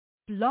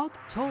Blog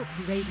Talk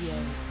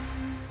Radio.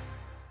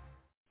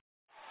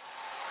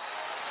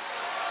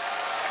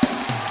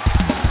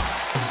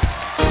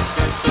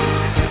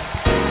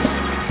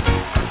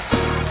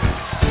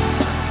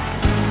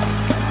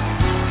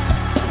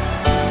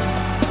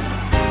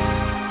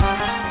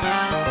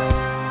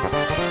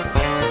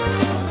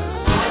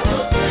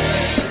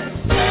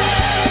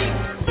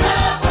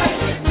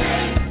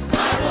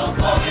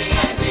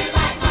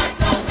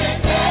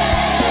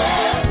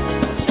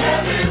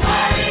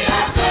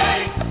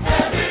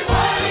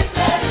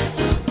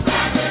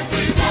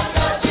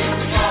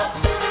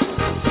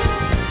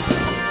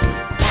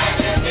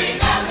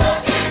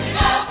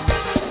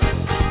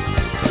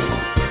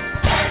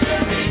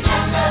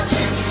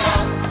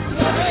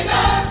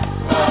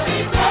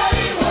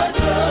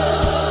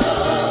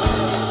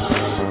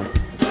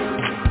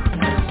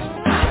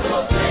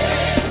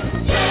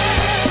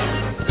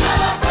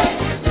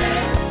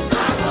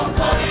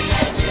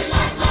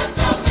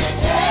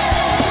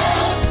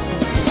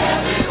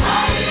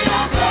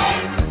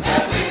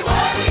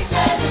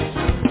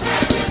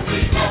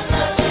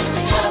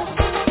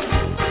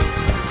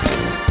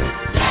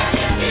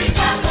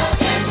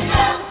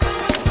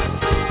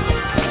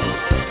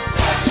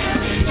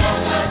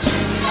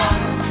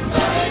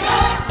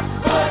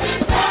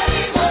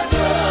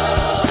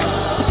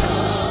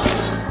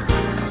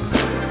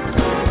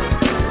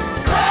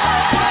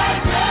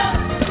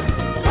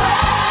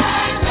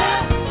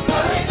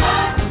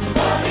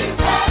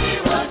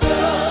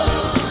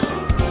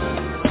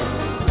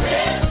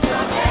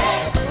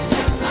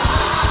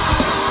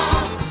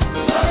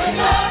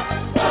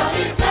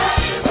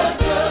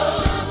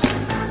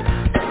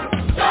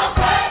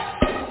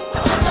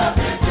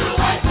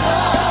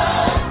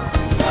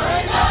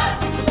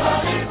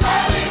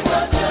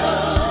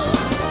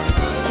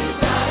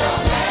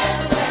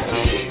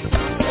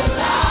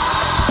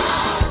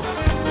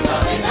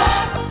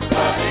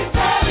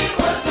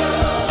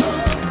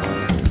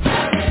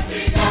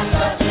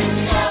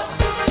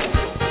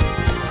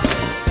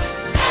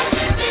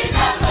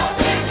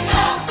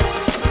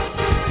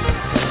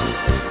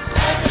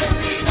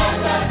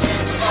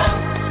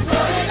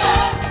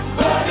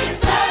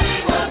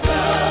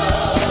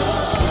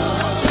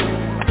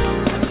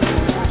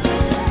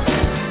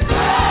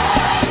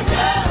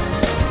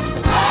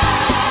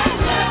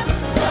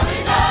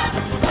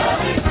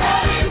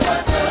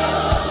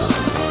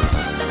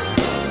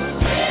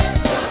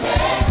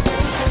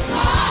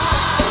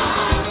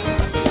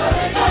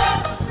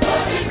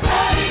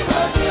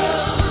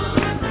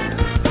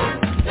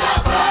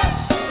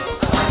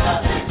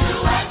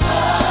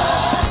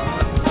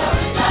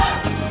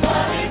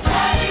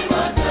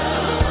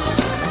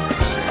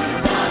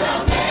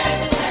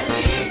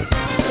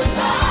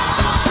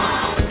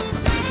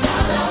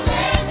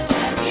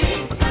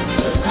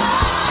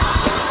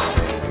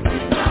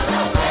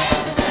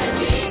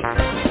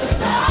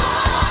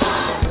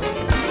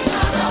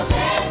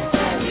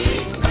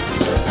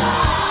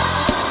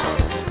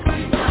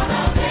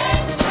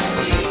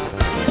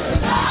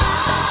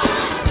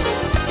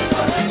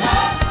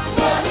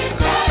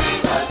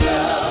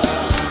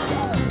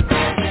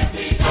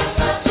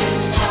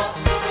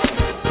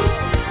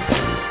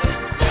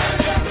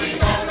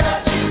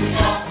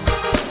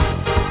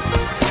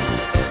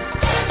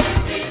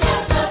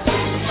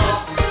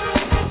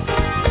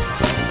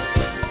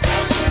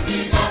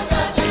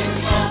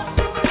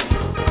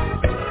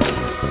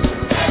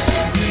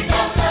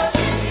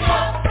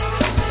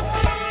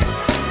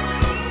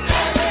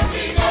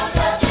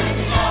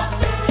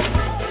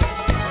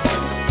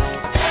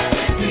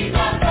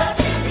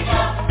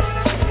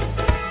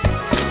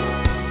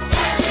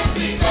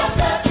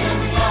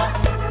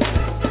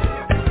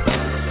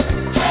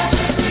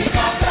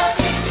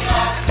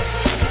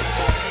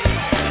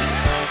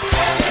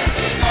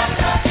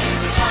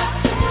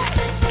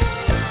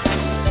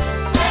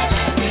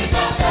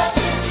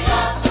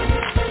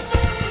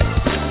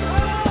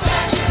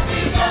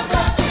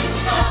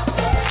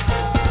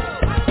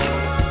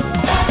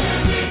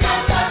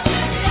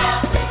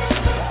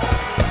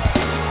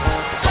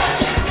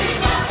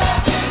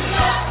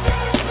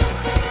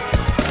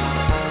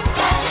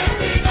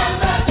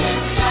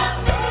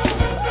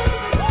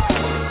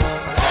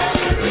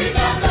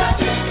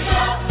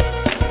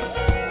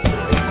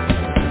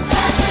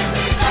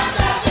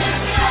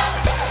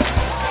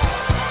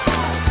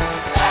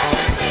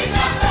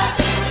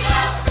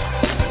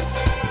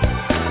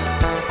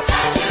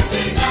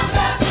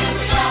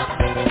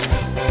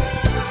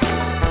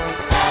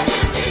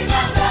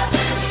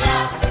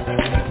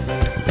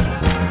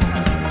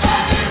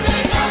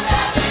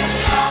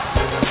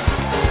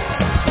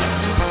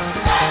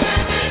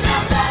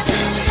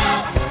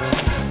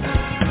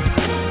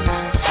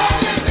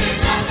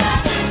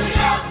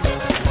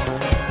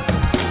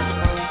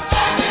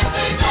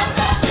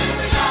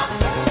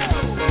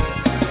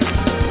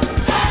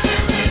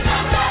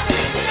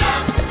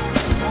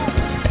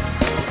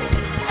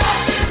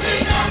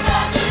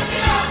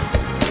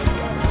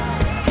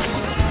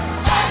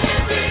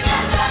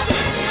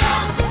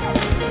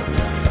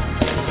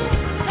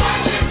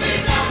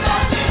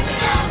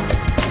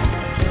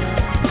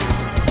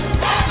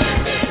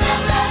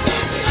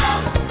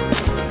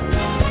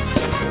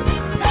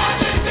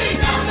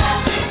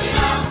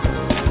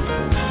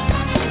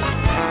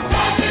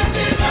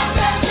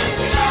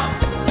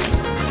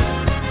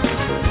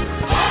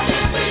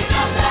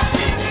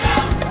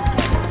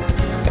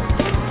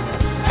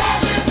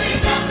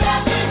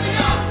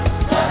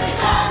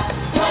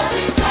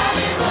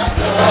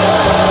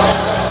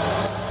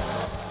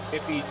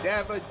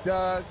 never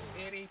does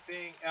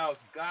anything else.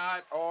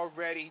 God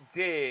already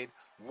did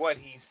what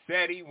he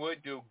said he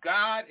would do.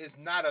 God is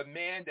not a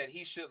man that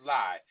he should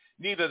lie,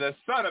 neither the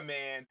son of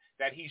man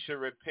that he should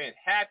repent.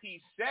 Hath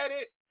he said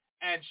it,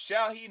 and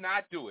shall he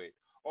not do it?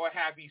 Or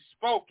have he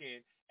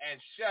spoken, and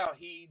shall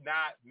he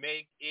not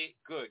make it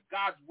good?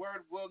 God's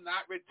word will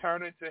not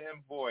return unto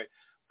him void.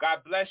 God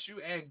bless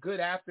you, and good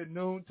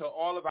afternoon to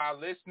all of our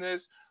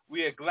listeners.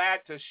 We are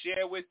glad to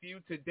share with you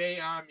today.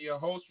 I'm your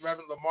host,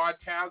 Reverend LeMarr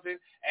Townsend,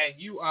 and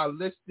you are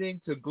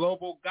listening to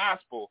Global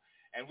Gospel.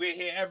 And we're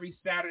here every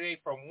Saturday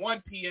from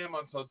 1 p.m.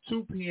 until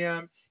 2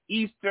 p.m.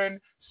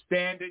 Eastern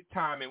Standard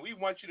Time. And we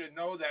want you to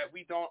know that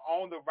we don't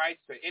own the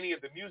rights to any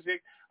of the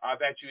music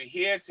that you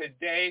hear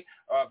today,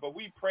 but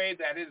we pray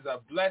that it is a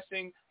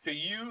blessing to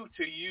you,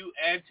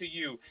 and to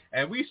you.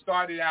 And we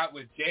started out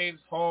with James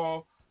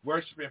Hall,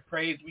 Worship and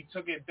Praise. We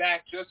took it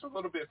back just a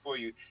little bit for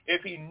you.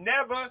 If he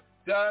never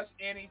does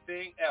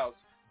anything else,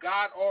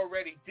 God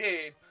already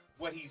did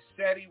what he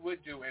said he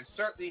would do. And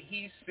certainly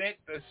he sent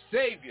the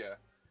Savior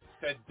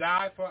to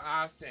die for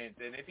our sins.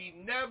 And if he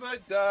never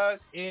does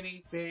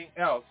anything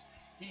else,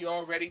 he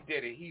already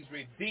did it. He's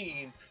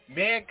redeemed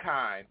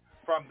mankind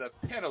from the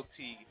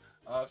penalty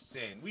of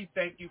sin. We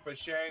thank you for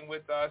sharing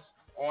with us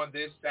on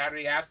this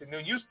Saturday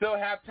afternoon. You still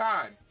have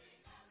time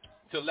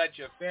to let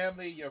your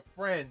family, your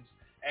friends,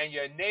 and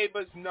your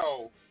neighbors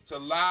know to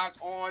log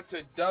on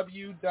to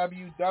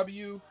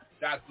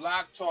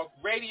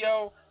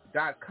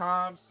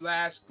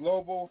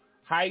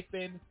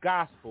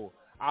www.blogtalkradio.com/global-gospel.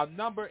 Our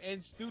number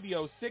in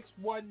studio,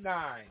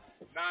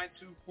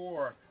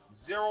 619-924-0800,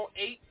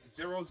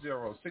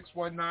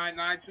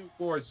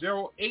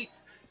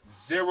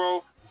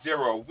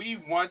 619-924-0800. We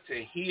want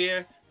to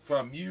hear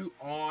from you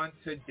on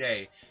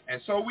today.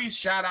 And so we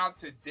shout out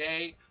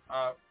today,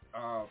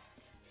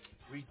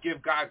 we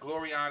give God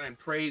glory, honor, and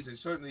praise, and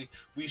certainly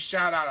we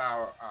shout out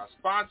our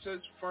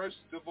sponsors, first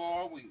of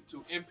all,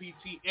 to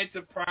MPT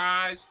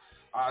Enterprise,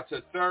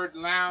 to Third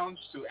Lounge,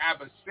 to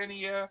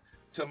Abyssinia,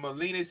 to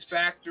Molina's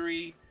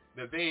Factory,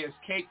 Nevaeh's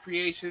Cake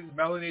Creations,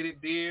 Melanated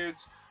Beards,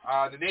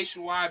 the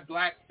Nationwide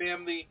Black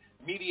Family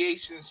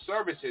Mediation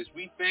Services.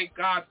 We thank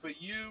God for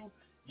you,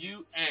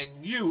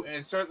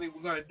 and certainly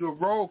we're going to do a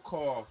roll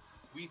call.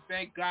 We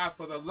thank God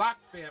for the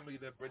Locke family,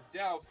 the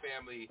Bradell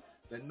family,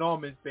 the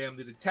Norman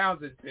family, the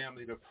Townsend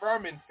family, the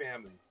Furman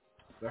family,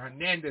 the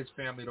Hernandez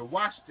family, the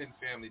Washington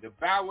family, the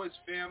Bowers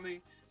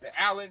family, the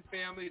Allen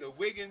family, the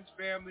Wiggins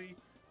family,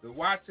 the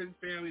Watson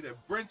family, the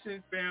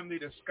Brenton family,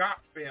 the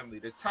Scott family,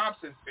 the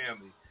Thompson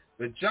family,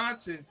 the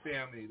Johnson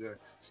family, the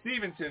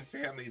Stevenson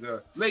family,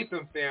 the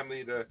Latham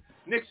family, the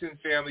Nixon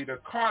family, the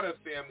Carter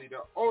family,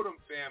 the Odom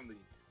family,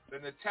 the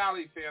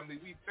Natali family.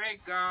 We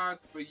thank God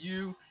for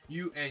you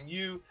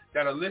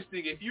that are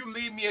listening. If you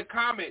leave me a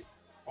comment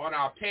on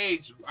our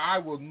page, I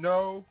will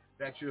know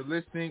that you're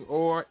listening,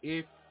 or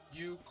if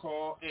you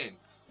call in.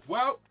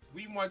 Well,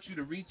 we want you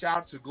to reach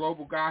out to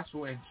Global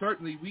Gospel, and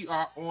certainly we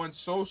are on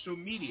social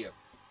media.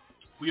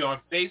 We are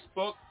on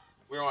Facebook,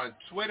 we're on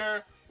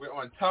Twitter, we're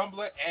on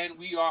Tumblr, and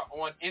we are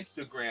on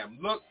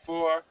Instagram. Look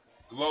for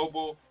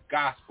Global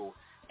Gospel.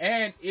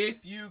 And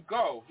if you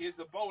go, here's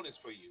a bonus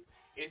for you.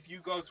 If you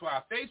go to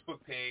our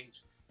Facebook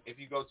page, if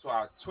you go to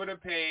our Twitter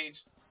page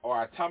or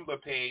our Tumblr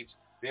page,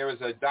 there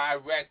is a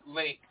direct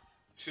link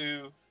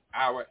to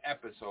our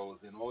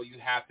episodes, and all you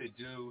have to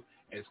do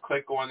is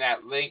click on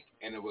that link,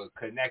 and it will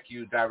connect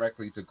you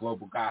directly to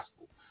Global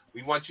Gospel.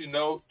 We want you to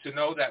know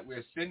that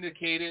we're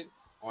syndicated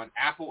on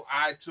Apple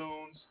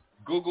iTunes,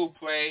 Google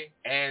Play,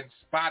 and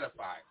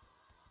Spotify.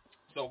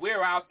 So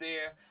we're out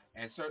there,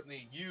 and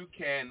certainly you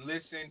can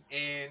listen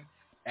in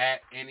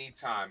at any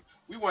time.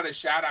 We want to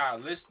shout out our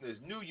listeners: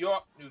 New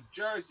York, New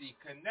Jersey,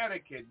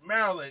 Connecticut,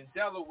 Maryland,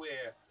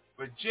 Delaware,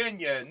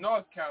 Virginia,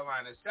 North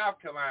Carolina, South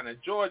Carolina,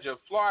 Georgia,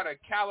 Florida,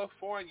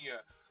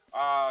 California,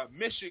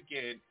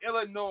 Michigan,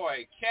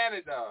 Illinois,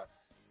 Canada,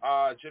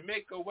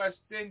 Jamaica, West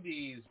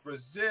Indies,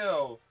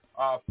 Brazil,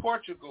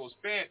 Portugal,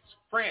 France,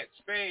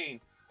 Spain,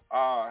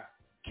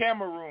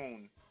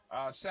 Cameroon,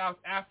 South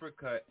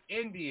Africa,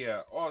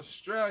 India,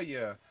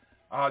 Australia,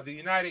 the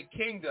United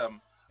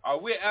Kingdom.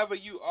 Wherever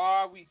you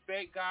are, we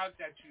thank God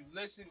that you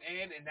listen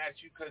in and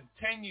that you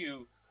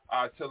continue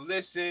to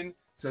listen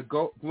to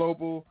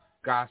Global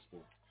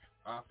Gospel.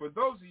 For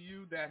those of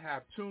you that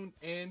have tuned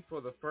in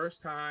for the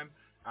first time,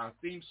 our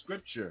theme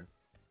scripture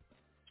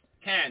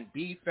can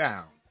be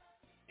found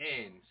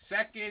in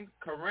 2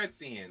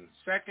 Corinthians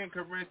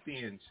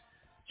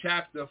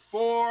chapter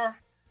 4,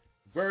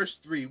 verse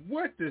 3.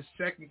 What does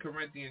 2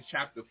 Corinthians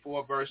chapter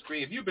 4, verse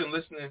 3? If you've been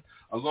listening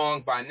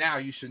along by now,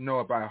 you should know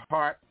it by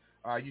heart.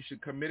 You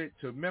should commit it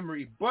to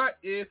memory. But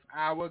if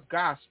our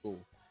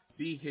gospel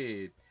be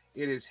hid,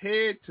 it is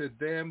hid to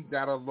them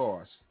that are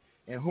lost,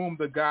 in whom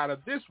the God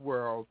of this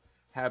world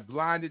have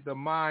blinded the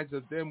minds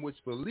of them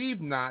which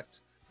believe not,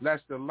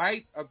 lest the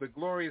light of the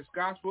glorious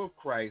gospel of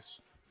Christ,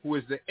 who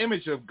is the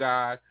image of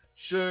God,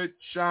 should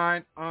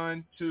shine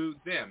unto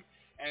them.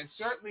 And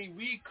certainly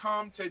we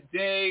come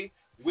today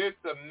with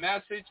the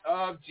message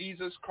of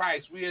Jesus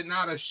Christ. We are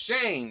not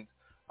ashamed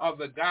of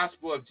the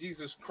gospel of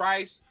Jesus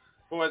Christ.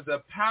 For it's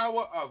the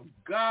power of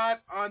God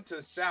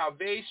unto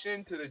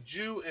salvation to the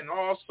Jew and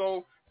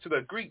also to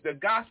the Greek. The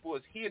gospel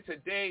is here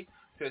today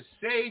to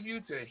save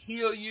you, to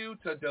heal you,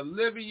 to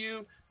deliver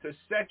you, to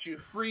set you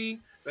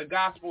free. The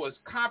gospel is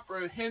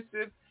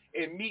comprehensive.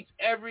 It meets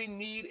every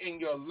need in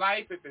your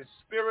life, if it's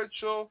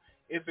spiritual,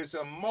 if it's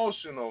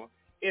emotional,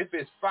 if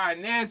it's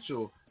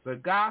financial. The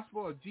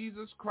gospel of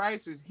Jesus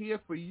Christ is here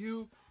for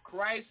you.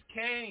 Christ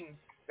came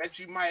that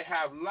you might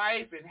have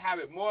life and have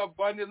it more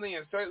abundantly.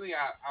 And certainly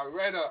I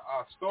read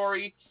a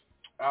story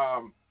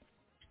a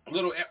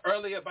little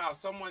earlier about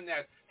someone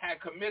that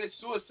had committed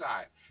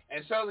suicide.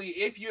 And certainly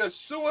if you're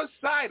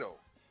suicidal,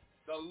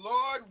 the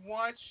Lord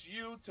wants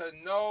you to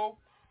know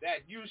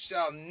that you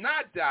shall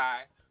not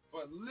die,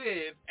 but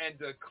live and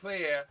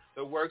declare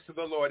the works of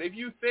the Lord. If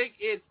you think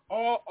it's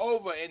all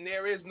over and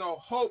there is no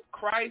hope,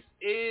 Christ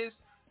is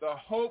the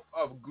hope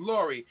of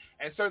glory.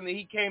 And certainly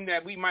he came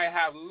that we might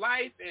have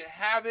life and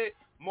have it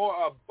more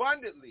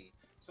abundantly.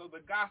 So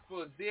the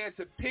gospel is there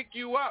to pick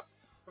you up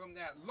from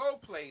that low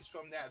place,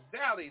 from that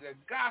valley. The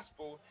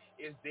gospel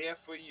is there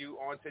for you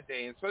on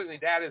today. And certainly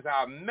that is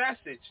our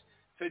message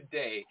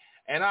today.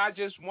 And I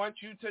just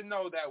want you to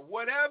know that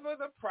whatever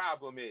the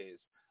problem is,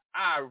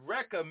 I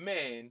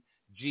recommend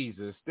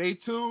Jesus. Stay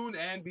tuned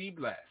and be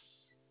blessed.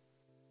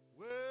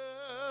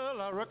 Well,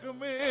 I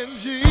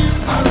recommend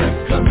Jesus. I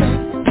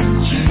recommend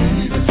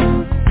Jesus.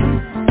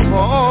 For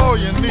all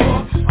your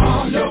needs. For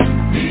all your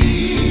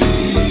needs.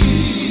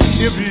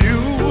 If you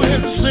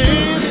have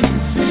sinned,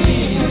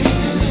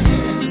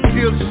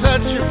 he'll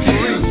set you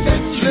free.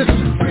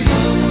 Listen,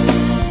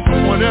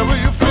 whenever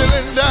you're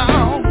feeling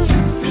down,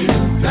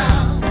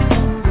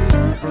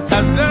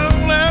 and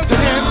down last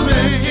can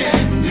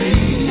be,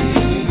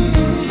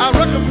 I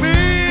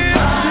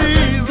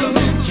recommend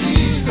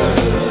Jesus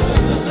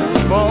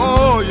for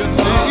all your needs.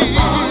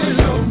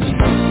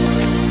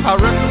 I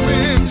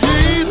recommend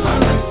Jesus,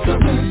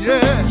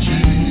 yeah.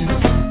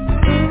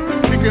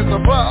 He can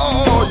supply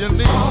all your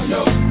needs.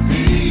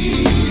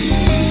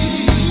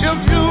 If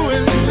you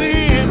in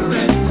sin,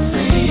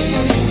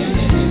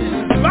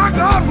 my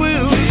God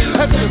will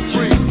set you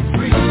free.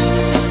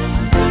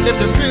 If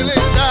you're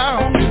feeling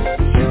down,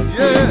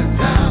 yeah,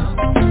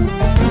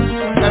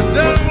 and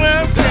down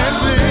left can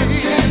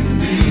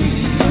be,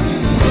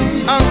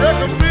 I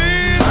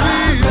recommend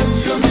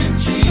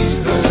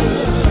Jesus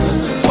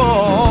for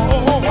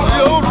all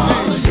your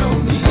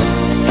needs.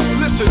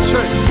 Listen,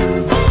 church,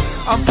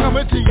 I'm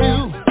coming to you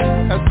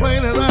as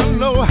plain as I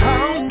know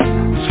how,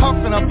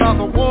 talking about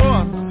the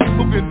one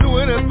who can do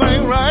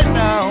anything right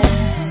now,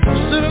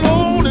 sitting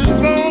on his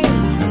throne,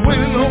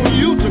 waiting on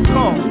you to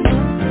call.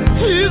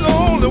 He's the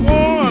only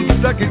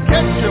one that can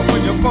catch you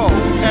when you fall.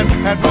 And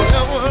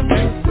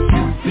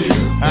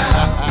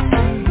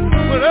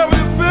whatever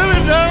you're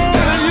feeling down,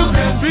 you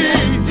can be.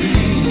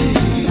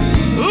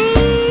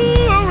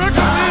 Ooh, I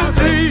recommend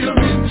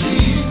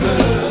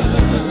Jesus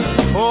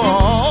for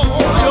all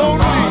your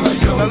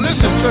needs. Now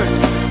listen, church,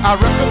 I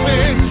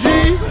recommend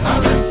Jesus.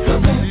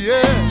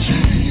 Yeah,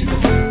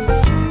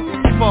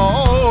 for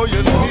all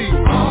your needs.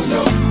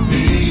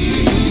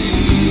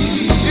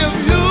 If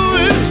you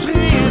in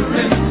sin,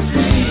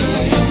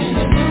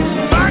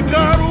 my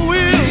God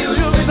will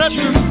set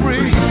you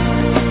free.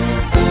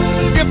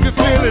 If you're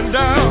feeling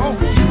down,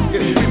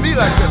 it can be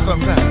like that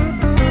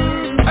sometimes.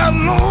 And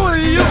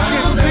Lord, you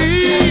can be.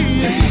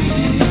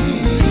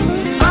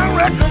 I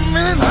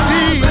recommend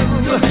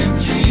Jesus.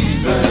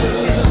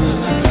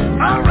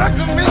 I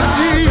recommend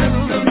Jesus.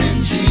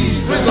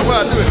 Reason why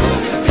I do it.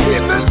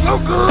 He's been so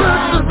good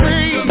to me.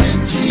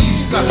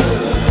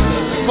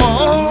 For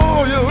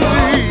all your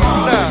needs.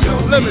 Now,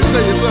 let me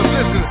tell you something.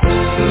 Listen,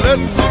 let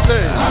me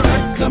say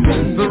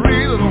the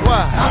reason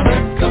why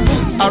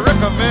I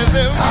recommend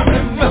him.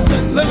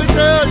 Let me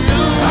tell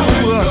you,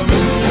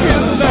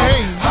 his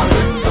name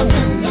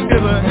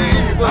is an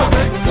evil.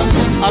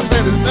 I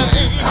said his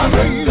name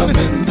is an evil.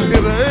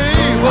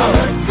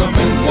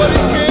 What he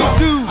can't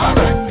do,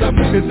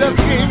 it just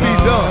can't be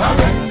done.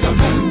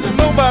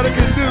 Nobody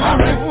can do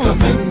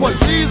what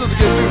Jesus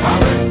can do.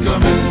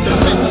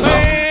 This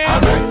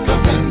man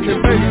can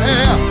make it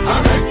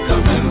happen.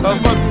 A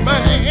much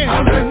man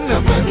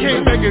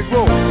can't make it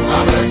grow. I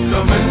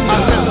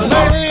said the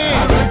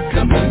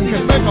man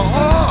can make a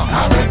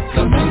heart,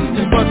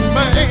 but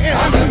man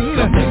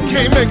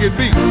can't make it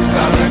beat.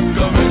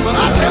 But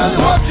I tell you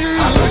what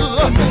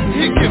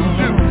he can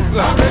do.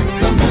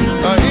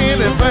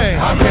 Anything,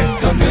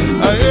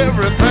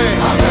 everything.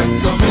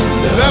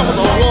 That was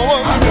a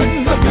woman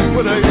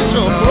with an itch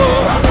of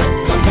blood.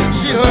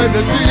 She heard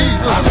that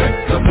Jesus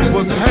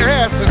was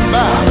passing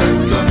by,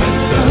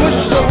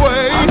 pushed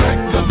away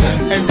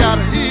and got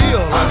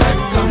healed.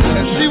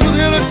 And she was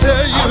here to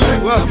tell you,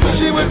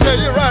 she would tell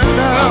you right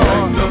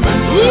now.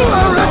 Ooh,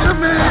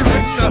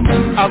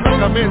 I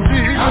recommend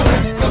Jesus.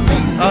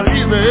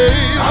 He's able,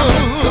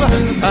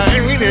 I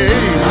ain't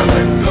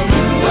able.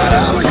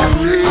 Whatever you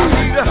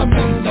need,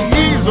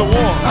 he's the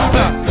one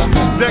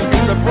that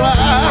can supply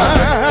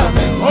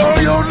all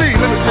your needs.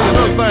 Let me tell you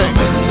another thing.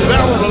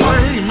 That was a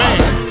lame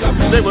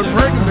man. They would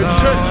bring him to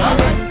church,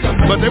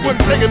 but they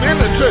wouldn't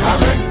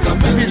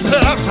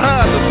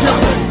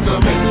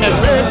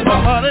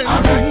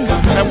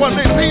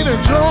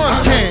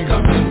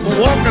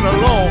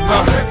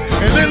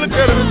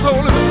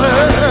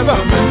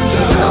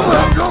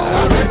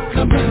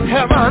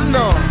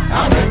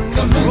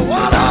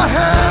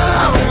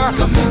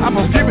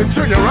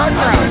you right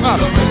now,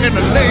 in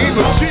the name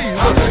of Jesus.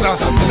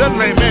 That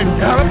man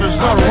got up and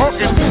started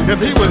walking. If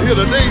he was here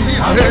today,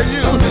 he'd tell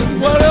you,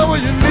 whatever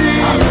you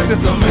need,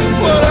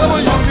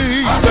 whatever you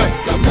need,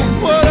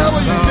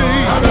 whatever you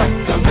need,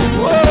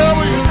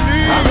 whatever you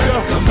need.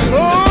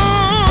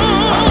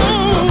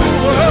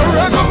 Oh, I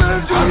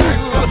recommend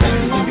Jesus.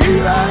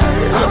 He's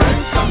able.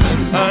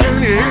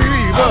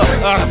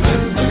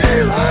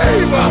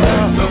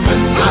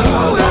 I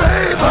know he's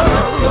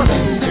able.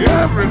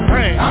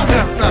 Everything,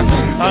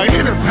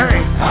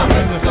 anything,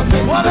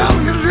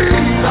 whatever you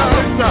need,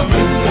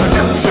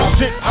 whatever you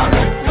sit,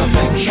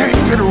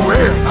 can't get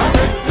away.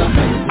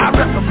 I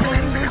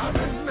recommend this.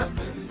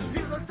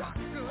 He's a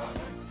doctor.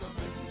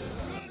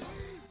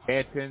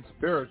 Anton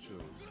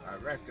Spirituals, I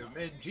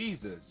recommend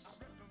Jesus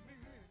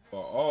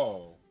for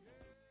all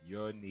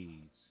your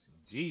needs.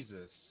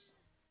 Jesus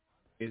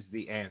is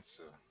the answer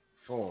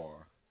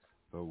for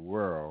the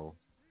world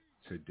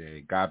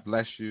today. God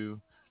bless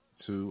you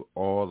to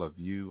all of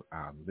you,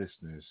 our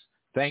listeners.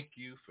 Thank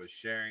you for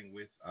sharing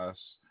with us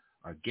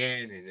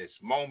again in this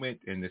moment,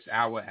 in this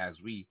hour, as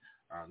we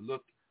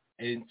look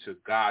into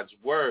God's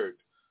word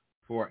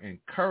for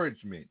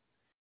encouragement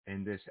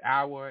in this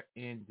hour,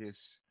 in this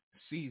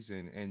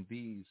season, in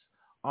these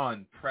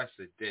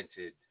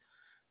unprecedented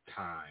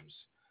times.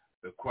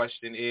 The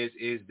question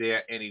is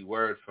there any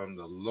word from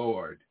the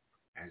Lord?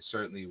 And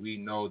certainly we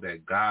know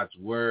that God's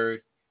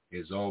word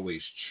is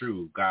always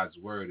true. God's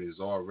word is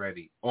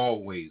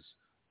always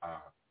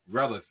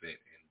relevant.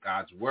 And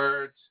God's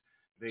words,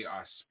 they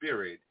are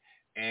spirit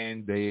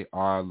and they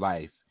are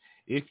life.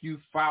 If you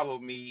follow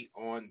me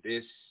on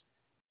this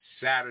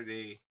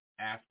Saturday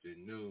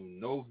afternoon,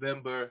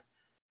 November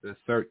the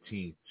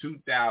 13th,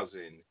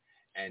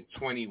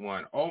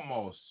 2021,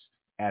 almost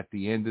at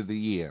the end of the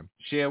year,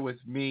 share with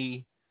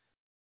me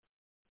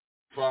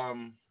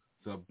from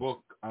the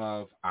book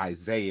of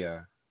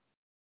Isaiah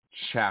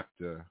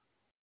chapter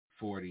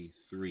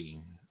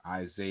 43.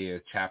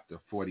 Isaiah chapter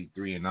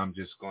 43, and I'm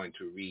just going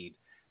to read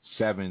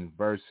 7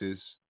 verses,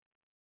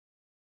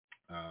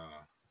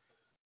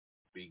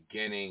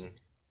 beginning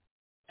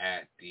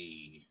at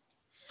the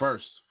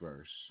first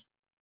verse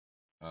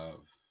of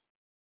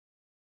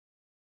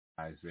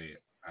Isaiah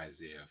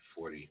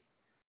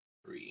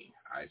 43.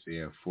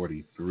 Isaiah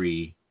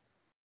 43,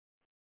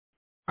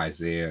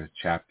 Isaiah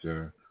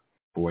chapter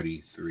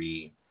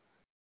 43,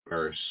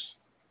 verse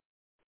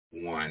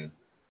 1.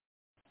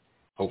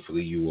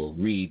 Hopefully you will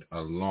read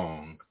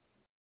along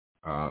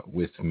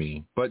with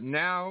me. But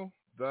now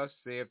thus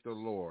saith the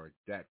Lord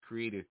that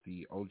created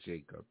thee, O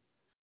Jacob,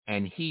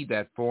 and he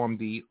that formed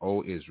thee,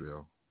 O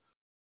Israel.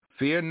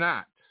 Fear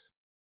not,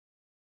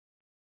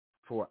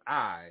 for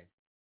I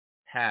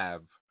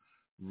have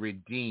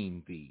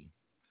redeemed thee.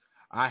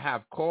 I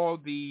have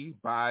called thee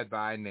by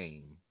thy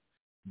name.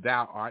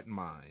 Thou art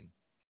mine.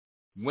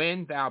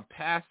 When thou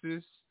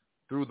passest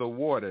through the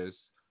waters,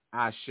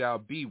 I shall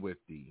be with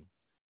thee,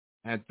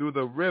 and through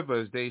the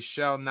rivers they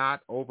shall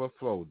not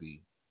overflow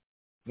thee.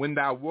 When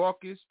thou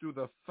walkest through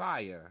the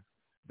fire,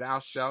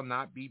 thou shalt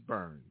not be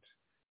burned,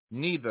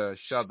 neither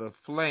shall the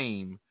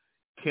flame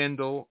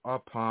kindle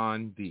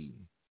upon thee.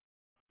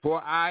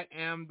 For I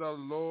am the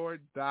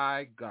Lord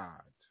thy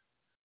God,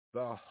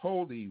 the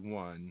Holy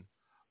One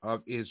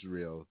of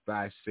Israel,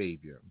 thy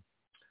Savior.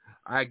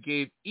 I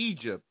gave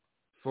Egypt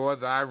for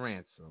thy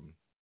ransom,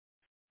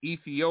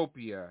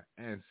 Ethiopia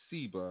and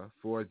Seba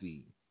for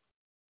thee.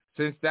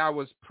 Since thou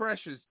wast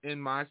precious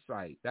in my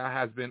sight, thou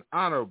hast been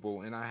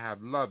honorable, and I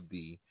have loved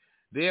thee.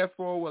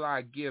 Therefore will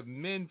I give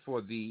men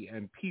for thee,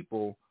 and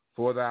people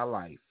for thy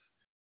life.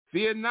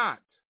 Fear not,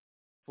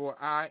 for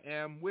I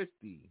am with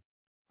thee.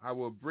 I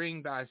will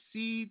bring thy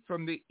seed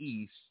from the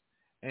east,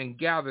 and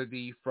gather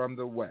thee from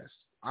the west.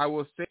 I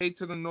will say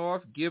to the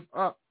north, give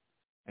up,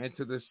 and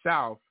to the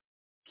south,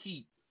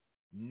 keep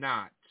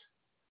not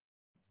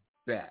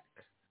back.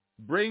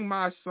 Bring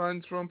my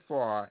sons from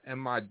far,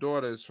 and my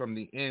daughters from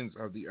the ends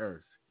of the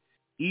earth,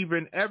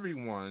 even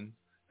everyone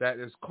that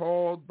is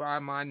called by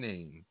my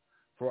name.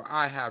 For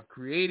I have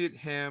created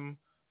him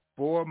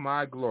for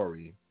my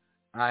glory.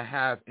 I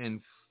have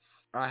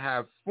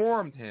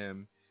formed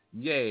him,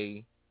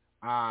 yea,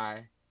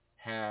 I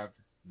have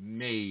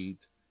made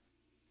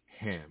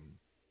him.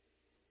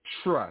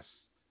 Trust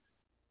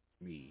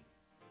me.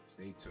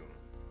 Stay tuned.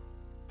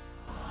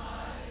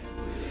 Trust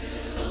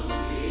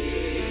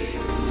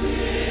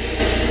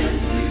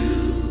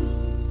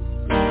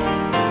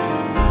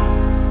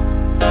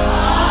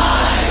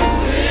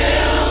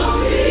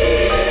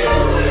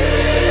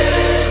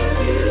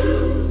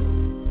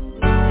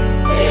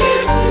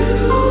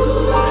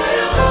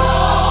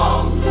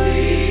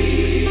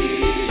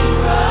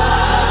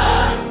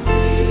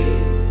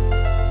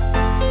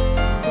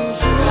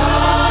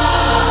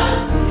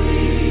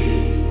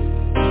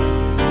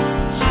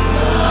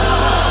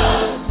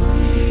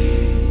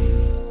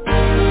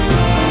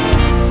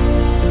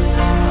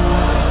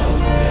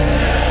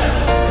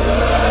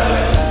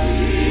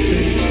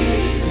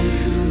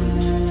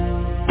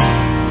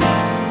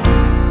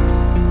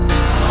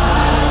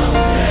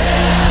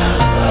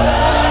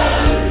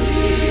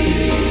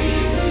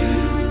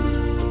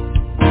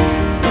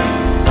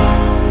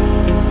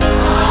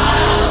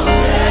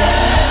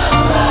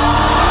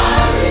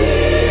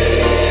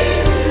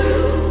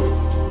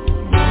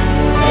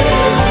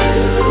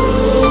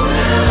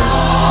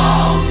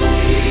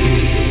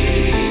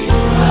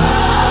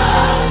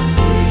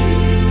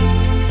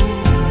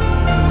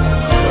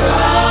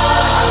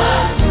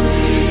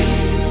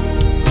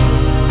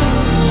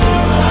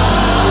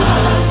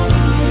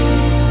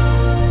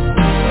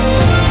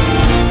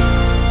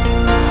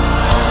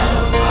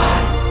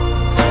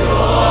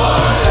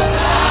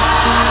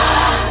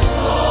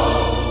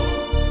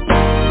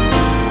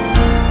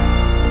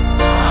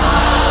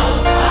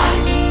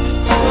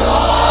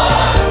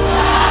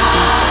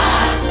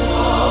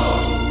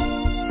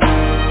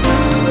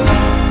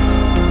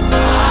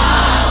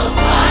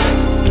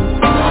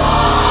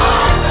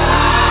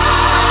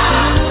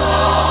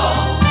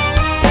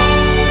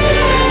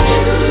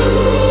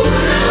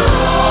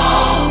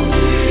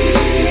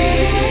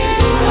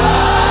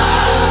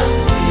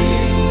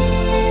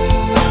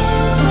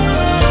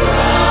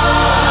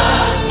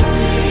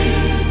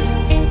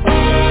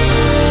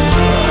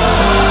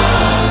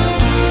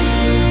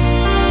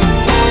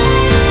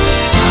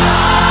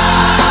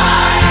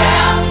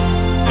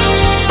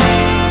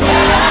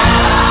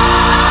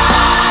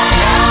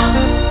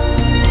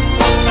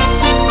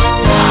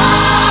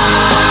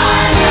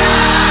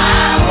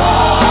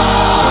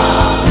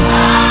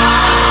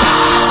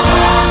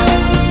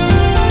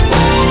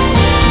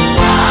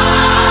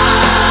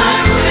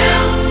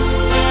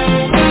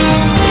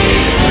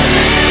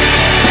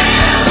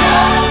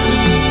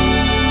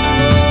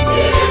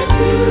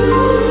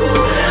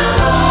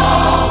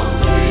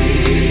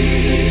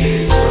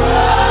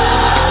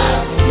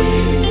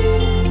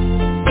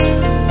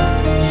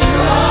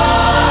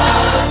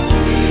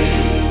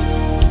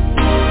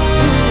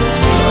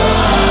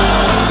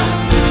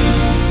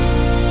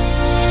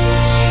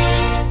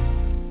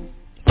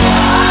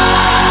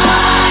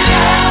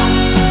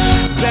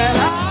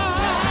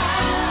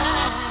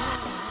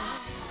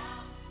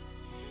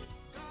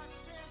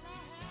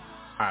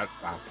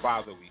Our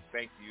Father, we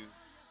thank you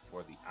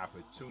for the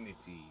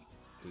opportunity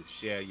to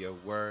share your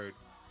word.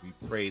 We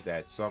pray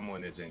that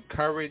someone is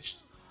encouraged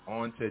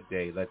on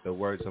today. Let the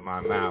words of my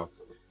mouth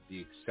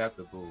be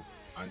acceptable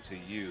unto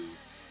you.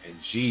 In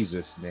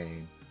Jesus'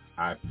 name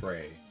I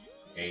pray.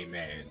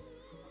 Amen.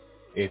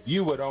 If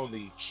you would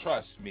only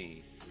trust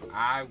me,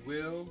 I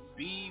will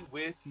be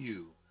with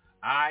you.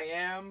 I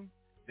am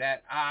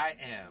that I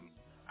am.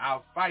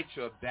 I'll fight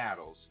your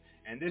battles.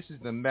 And this is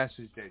the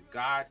message that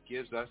God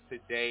gives us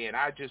today. And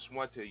I just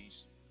want to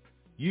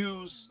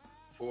use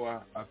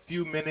for a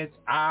few minutes,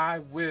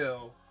 I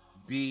will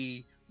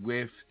be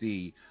with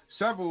thee.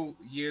 Several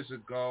years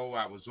ago,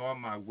 I was on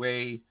my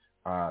way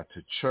to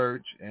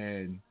church,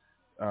 and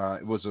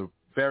it was a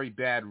very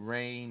bad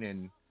rain,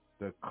 and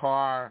the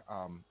car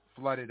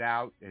flooded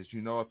out. As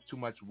you know, if too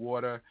much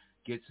water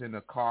gets in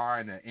the car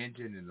and the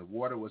engine, and the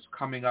water was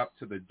coming up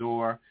to the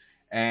door,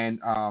 and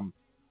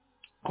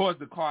caused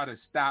the car to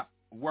stop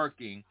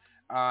working.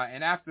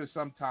 And after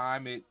some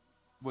time, it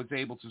was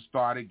able to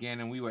start again,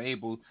 and we were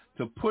able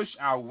to push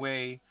our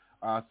way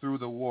through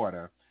the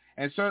water.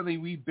 And certainly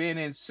we've been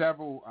in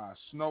several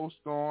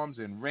snowstorms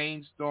and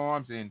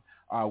rainstorms and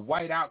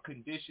whiteout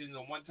conditions.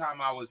 And one time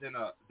I was in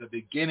the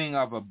beginning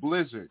of a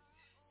blizzard,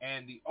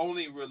 and the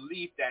only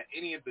relief that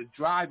any of the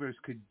drivers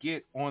could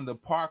get on the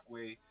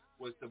parkway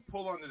was to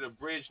pull under the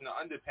bridge and the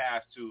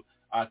underpass to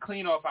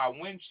clean off our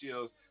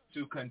windshields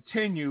to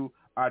continue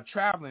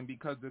traveling,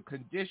 because the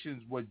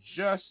conditions were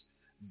just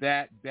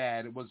that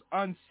bad. It was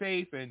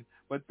unsafe,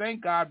 but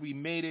thank God we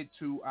made it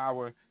to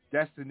our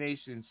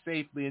destination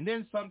safely. And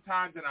then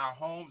sometimes in our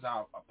homes,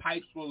 our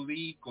pipes will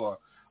leak or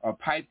a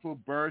pipe will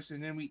burst,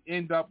 and then we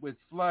end up with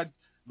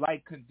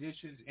flood-like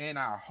conditions in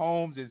our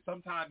homes. And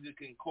sometimes it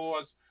can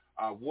cause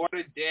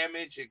water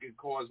damage. It can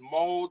cause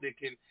mold.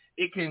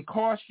 It can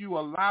cost you a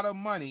lot of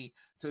money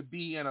to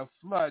be in a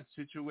flood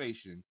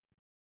situation.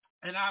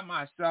 And I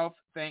myself,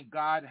 thank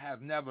God,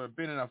 have never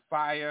been in a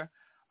fire,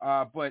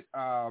 but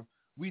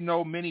we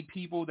know many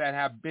people that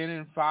have been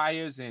in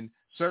fires, and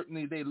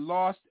certainly they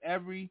lost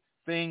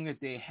everything that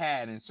they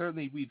had. And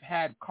certainly we've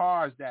had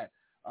cars that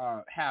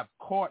have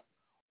caught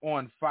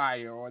on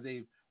fire, or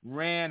they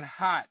ran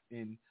hot,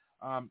 and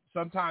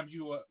sometimes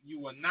you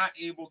were not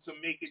able to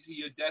make it to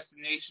your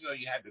destination, or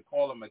you had to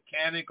call a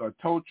mechanic or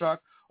tow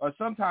truck, or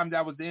sometimes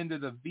that was the end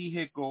of the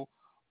vehicle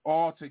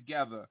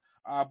altogether.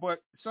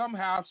 But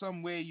somehow,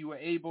 some way, you were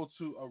able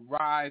to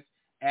arrive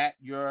at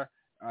your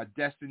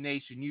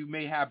destination. You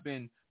may have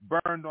been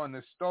burned on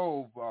the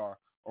stove or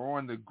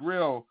on the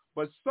grill,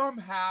 but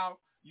somehow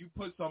you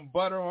put some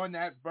butter on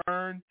that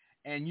burn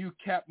and you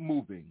kept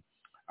moving.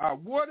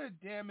 Water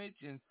damage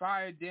and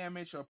fire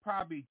damage are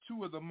probably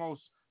two of the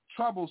most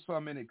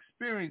troublesome and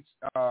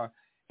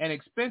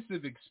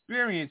expensive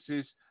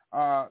experiences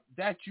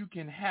that you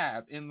can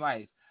have in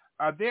life.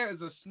 There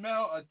is a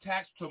smell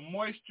attached to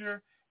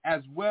moisture.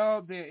 As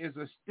well, there is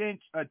a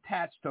stench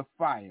attached to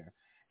fire,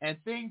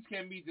 and things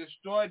can be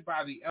destroyed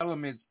by the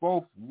elements,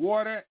 both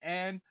water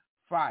and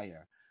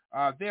fire.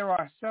 There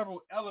are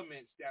several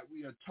elements that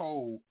we are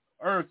told: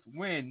 earth,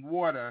 wind,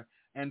 water,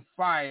 and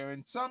fire,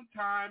 and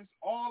sometimes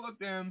all of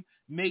them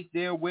make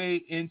their way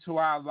into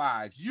our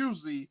lives,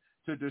 usually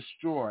to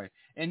destroy.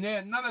 And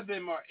none of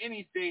them are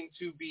anything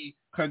to be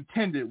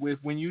contended with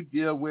when you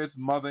deal with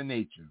Mother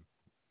Nature.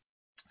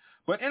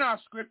 But in our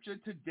scripture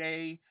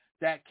today,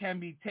 that can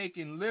be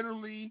taken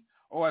literally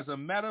or as a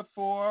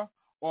metaphor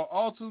or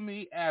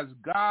ultimately as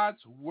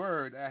God's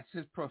word, as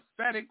his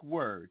prophetic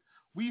word.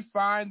 We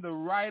find the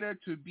writer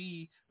to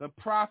be the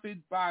prophet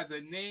by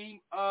the name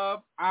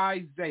of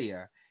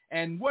Isaiah.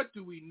 And what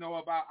do we know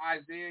about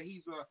Isaiah?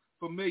 He's a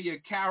familiar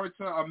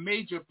character, a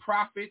major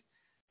prophet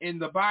in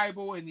the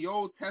Bible, in the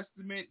Old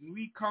Testament. And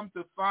we come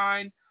to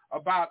find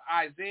about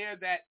Isaiah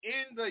that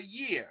in the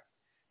year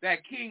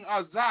that King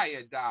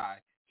Uzziah died,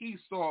 he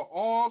saw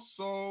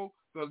also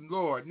the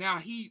Lord.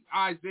 Now,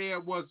 Isaiah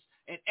was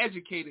an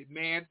educated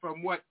man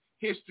from what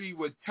history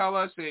would tell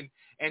us,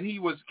 and he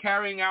was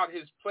carrying out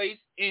his place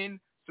in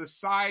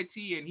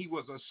society, and he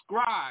was a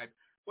scribe,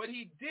 but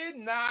he did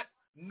not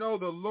know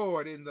the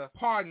Lord in the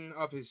pardon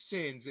of his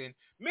sins. And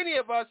many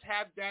of us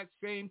have that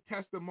same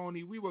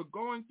testimony. We were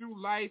going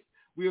through life,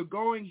 we were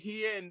going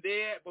here and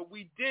there, but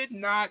we did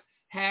not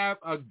have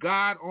a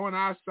God on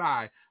our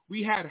side.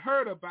 We had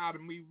heard about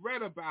him, we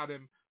read about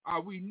him,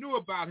 we knew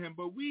about him,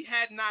 but we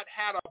had not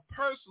had a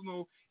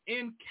personal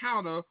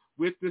encounter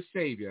with the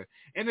Savior.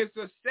 And it's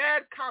a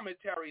sad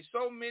commentary.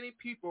 So many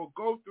people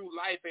go through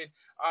life and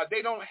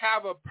they don't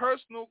have a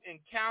personal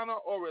encounter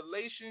or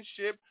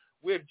relationship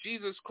with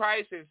Jesus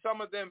Christ, and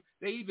some of them,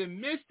 they even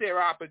miss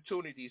their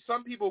opportunity.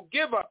 Some people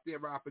give up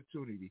their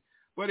opportunity,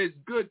 but it's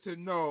good to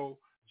know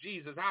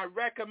Jesus. I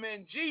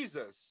recommend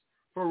Jesus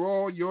for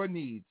all your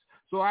needs.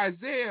 So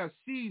Isaiah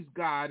sees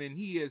God, and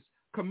he is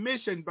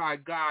commissioned by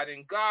God,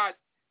 and God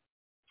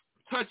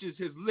touches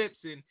his lips,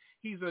 and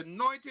he's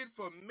anointed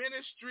for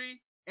ministry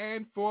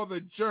and for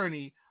the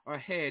journey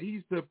ahead.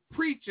 He's to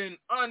preach an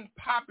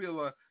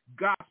unpopular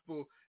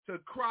gospel to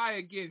cry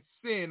against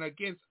sin,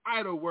 against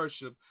idol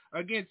worship,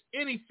 against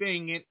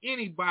anything and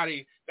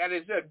anybody that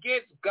is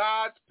against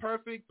God's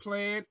perfect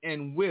plan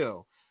and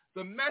will.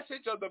 The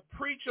message of the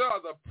preacher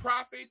or the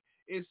prophet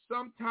is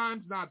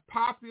sometimes not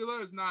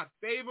popular, is not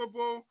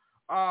favorable.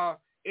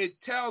 It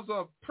tells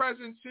of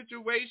present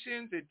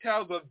situations. It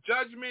tells of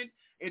judgment.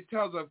 It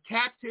tells of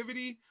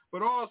captivity,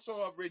 but also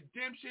of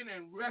redemption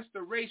and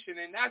restoration.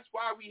 And that's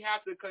why we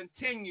have to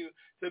continue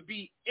to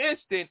be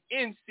instant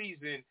in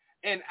season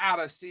and out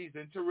of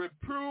season, to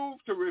reprove,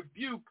 to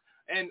rebuke,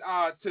 and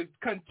to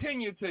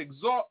continue to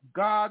exalt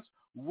God's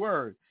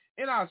word.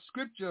 In our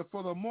scripture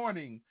for the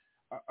morning,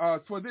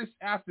 for this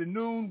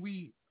afternoon,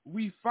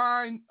 we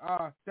find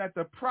that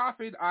the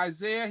prophet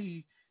Isaiah,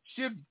 he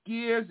shifts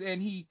gears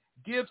and he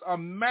gives a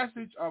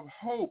message of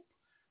hope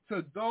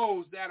to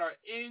those that are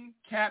in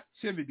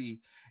captivity.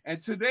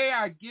 And today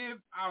I give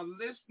our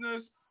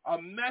listeners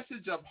a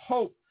message of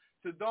hope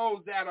to those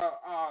that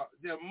are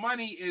their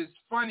money is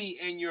funny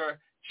and your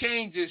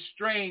change is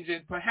strange,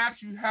 and perhaps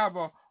you have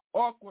an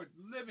awkward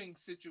living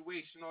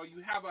situation, or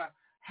you have a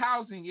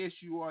housing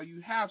issue, or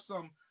you have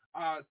some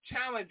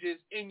challenges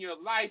in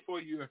your life, or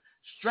you're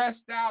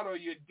stressed out, or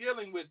you're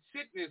dealing with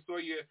sickness, or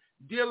you're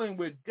dealing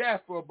with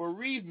death or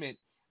bereavement,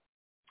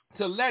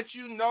 to let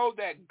you know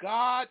that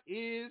God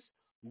is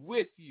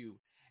with you.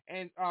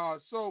 And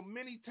so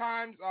many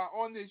times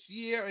on this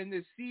year and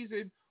this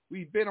season,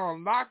 we've been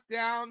on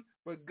lockdown,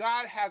 but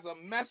God has a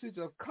message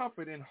of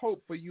comfort and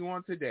hope for you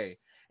on today.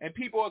 And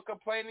people are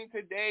complaining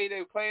today,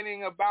 they're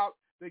complaining about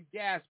the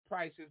gas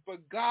prices, but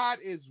God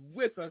is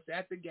with us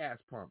at the gas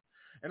pump.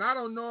 And I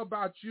don't know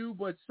about you,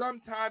 but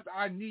sometimes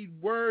I need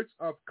words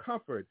of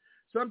comfort.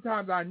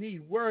 Sometimes I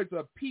need words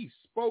of peace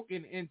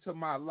spoken into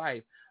my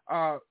life.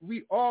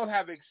 We all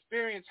have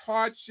experienced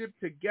hardship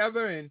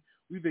together, and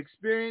we've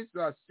experienced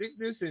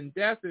sickness and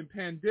death and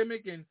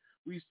pandemic, and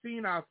we've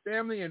seen our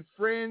family and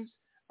friends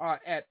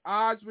at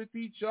odds with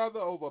each other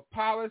over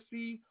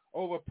policy,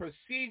 over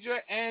procedure,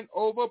 and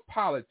over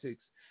politics.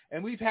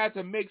 And we've had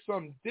to make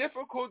some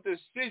difficult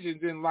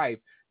decisions in life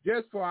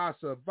just for our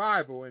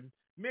survival. And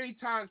many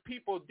times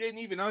people didn't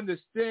even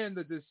understand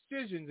the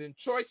decisions and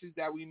choices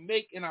that we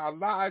make in our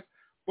lives,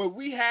 but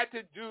we had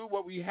to do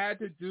what we had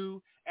to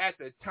do at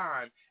the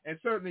time. And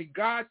certainly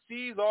God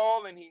sees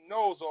all and he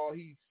knows all.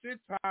 He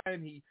sits high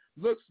and he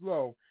looks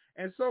low.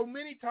 And so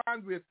many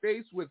times we're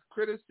faced with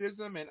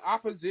criticism and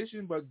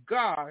opposition, but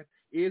God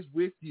is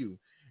with you.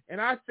 And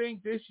I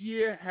think this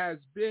year has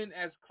been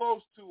as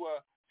close to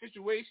a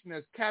situation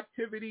as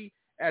captivity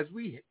as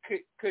we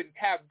could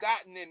have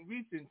gotten in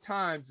recent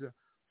times.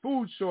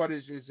 Food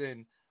shortages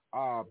and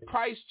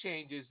price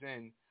changes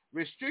and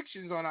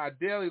restrictions on our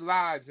daily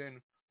lives, and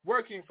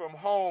working from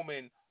home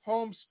and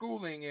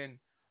homeschooling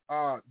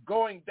and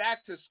going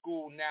back to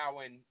school now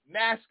and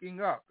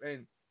masking up.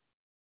 And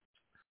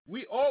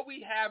all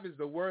we have is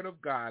the word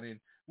of God. And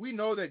we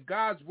know that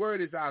God's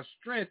word is our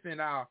strength and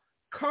our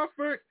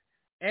comfort,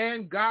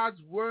 and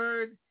God's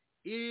word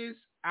is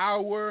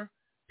our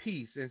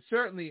peace. And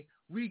certainly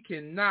we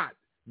cannot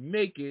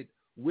make it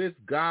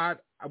without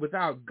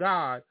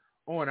God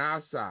on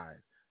our side.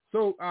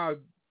 So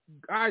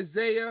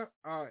Isaiah,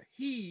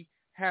 he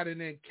had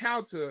an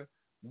encounter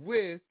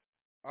with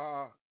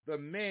the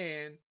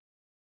man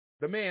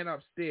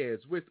upstairs,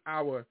 with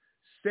our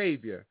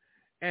Savior.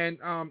 And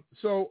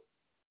so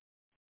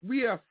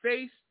we are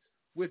faced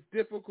with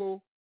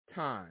difficult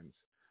times.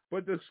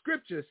 But the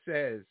scripture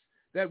says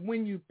that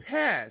when you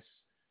pass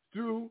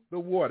through the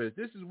waters,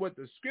 this is what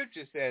the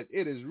scripture says,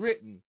 it is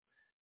written,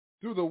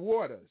 through the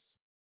waters,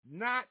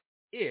 not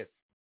if.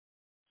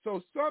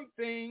 So some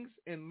things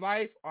in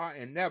life are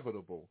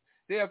inevitable.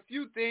 There are a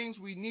few things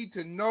we need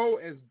to know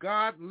as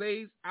God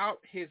lays out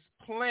his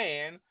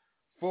plan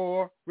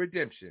for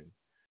redemption.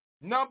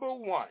 Number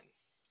one,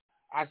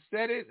 I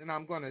said it and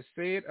I'm going to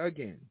say it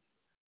again.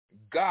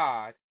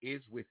 God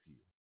is with you.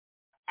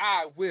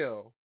 I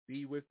will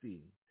be with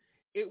thee.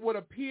 It would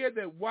appear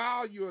that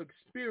while you're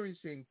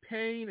experiencing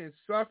pain and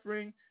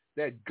suffering,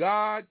 that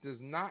God does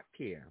not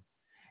care.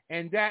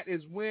 And that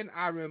is when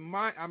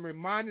I'm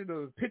reminded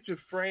of a picture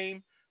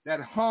frame that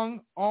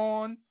hung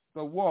on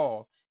the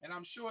wall. And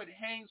I'm sure it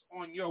hangs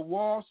on your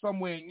wall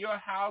somewhere in your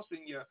house,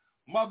 in your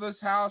mother's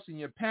house, in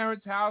your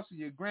parents' house, in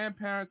your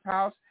grandparents'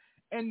 house.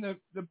 And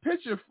the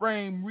picture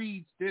frame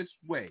reads this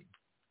way.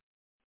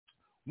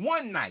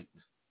 One night,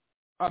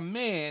 a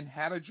man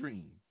had a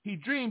dream. He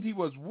dreamed he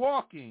was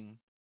walking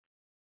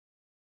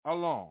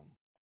along.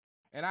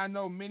 And I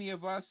know many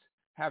of us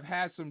have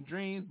had some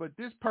dreams, but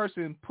this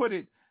person put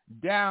it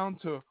down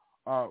to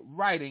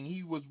writing.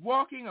 He was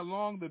walking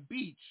along the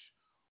beach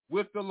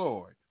with the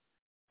Lord.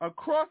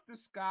 Across the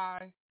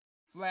sky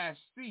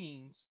flashed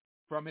scenes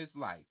from his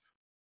life.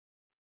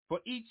 For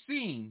each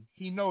scene,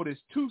 he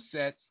noticed two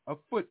sets of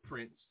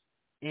footprints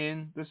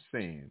in the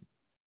sand,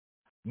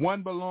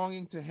 one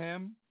belonging to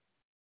him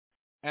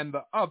and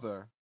the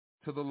other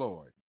to the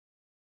Lord.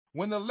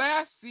 When the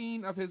last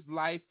scene of his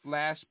life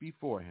flashed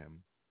before him,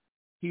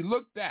 he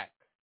looked back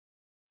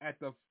at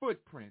the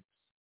footprints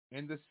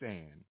in the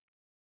sand.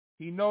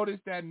 he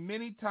noticed that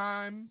many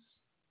times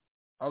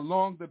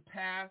along the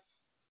path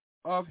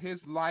of his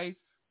life,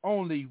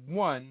 only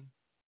one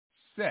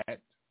set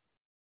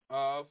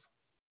of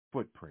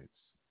footprints.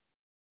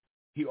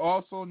 He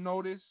also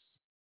noticed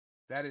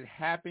that it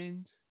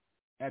happened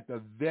at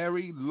the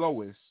very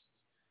lowest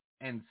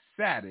and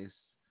saddest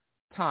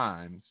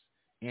times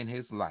in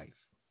his life.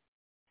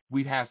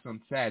 We'd have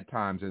some sad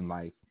times in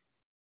life.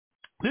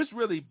 This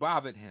really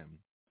bothered him,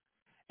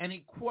 and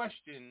he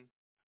questioned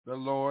the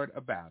Lord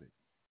about it.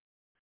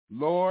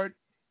 Lord,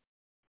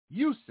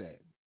 you said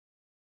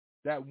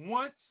that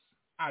once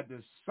I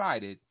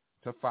decided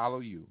to follow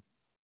you,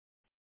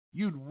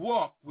 you'd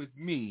walk with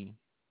me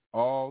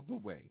all the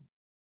way.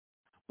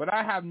 But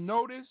I have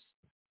noticed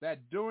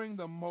that during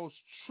the most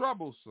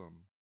troublesome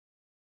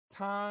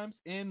times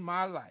in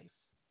my life,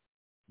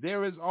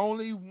 there is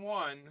only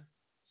one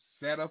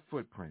set of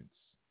footprints.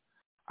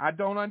 I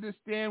don't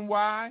understand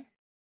why,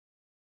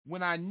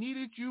 when I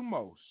needed you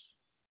most,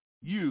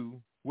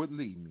 you would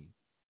lead me.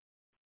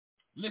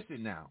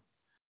 Listen now.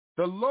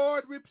 The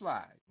Lord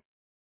replied,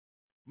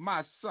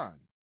 my son,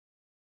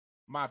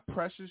 my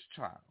precious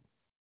child,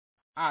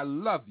 I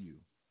love you,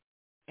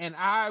 and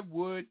I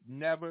would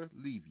never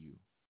leave you.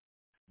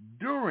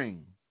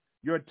 During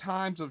your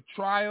times of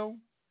trial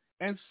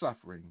and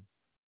suffering,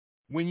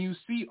 when you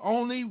see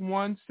only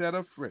one set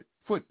of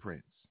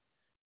footprints,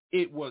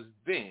 it was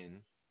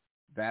then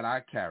that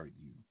I carried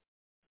you.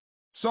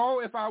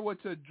 So if I were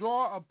to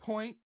draw a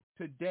point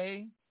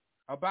today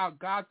about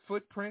God's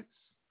footprints,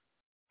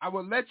 I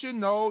will let you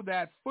know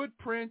that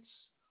footprints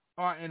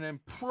are an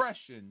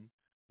impression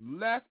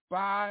left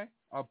by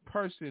a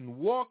person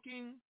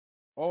walking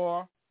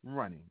or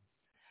running.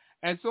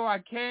 And so I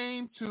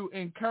came to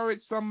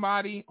encourage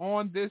somebody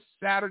on this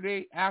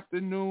Saturday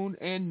afternoon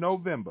in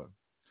November.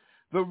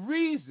 The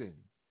reason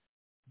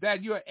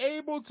that you're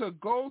able to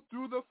go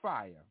through the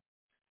fire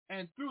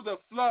and through the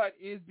flood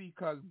is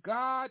because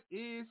God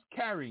is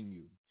carrying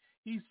you.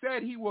 He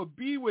said he will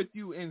be with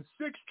you in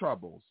 6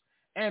 troubles,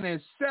 and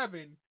in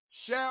 7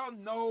 shall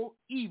no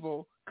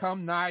evil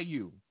come nigh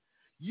you.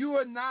 You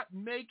are not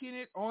making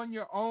it on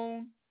your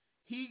own.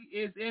 He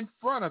is in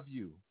front of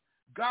you.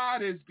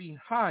 God is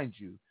behind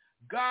you.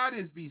 God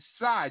is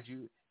beside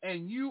you,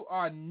 and you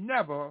are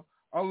never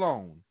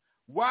alone.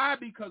 Why?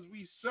 Because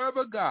we serve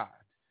a God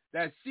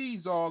that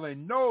sees all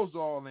and knows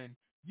all, and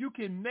you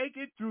can make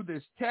it through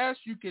this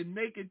test. You can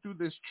make it through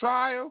this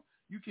trial.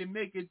 You can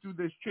make it through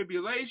this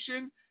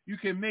tribulation. You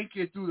can make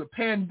it through the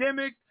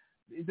pandemic.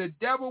 The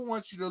devil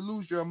wants you to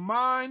lose your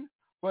mind,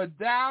 but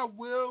thou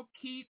will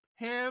keep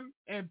him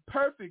in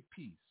perfect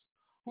peace,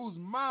 whose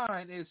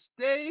mind is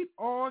stayed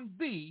on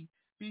thee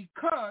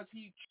because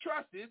he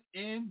trusteth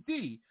in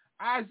thee.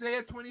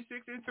 Isaiah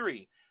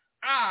 26:3.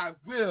 I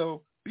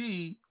will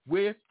be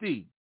with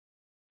thee.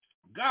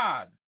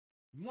 God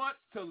wants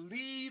to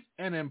leave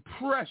an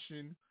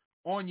impression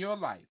on your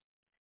life.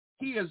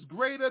 He is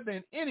greater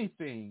than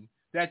anything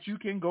that you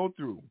can go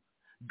through.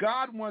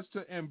 God wants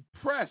to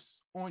impress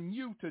on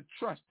you to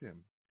trust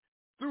him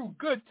through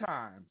good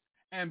times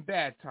and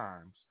bad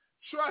times.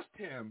 Trust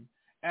him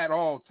at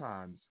all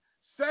times.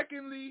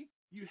 Secondly,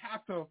 you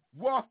have to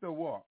walk the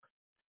walk.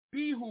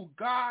 Be who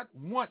God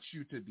wants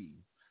you to be.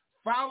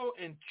 Follow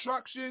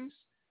instructions.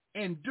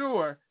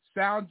 Endure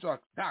sound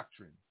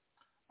doctrine.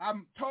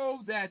 I'm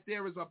told that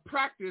there is a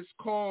practice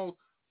called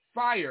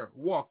fire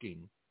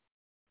walking.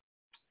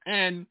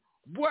 And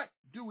what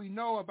do we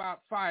know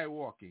about fire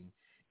walking?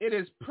 It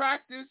is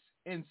practiced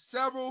in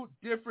several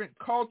different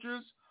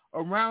cultures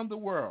around the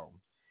world.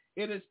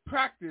 It is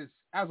practiced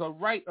as a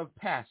rite of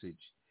passage.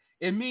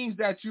 It means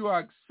that you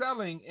are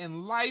excelling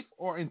in life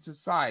or in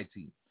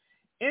society.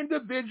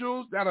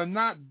 Individuals that are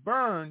not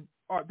burned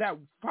or that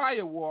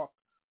fire walk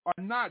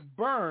are not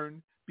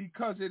burned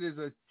because it is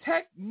a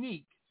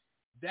technique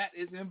that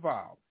is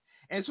involved.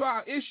 And so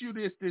I'll issue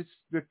this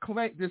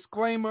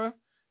disclaimer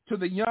to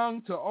the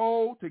young, to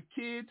old, to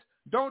kids.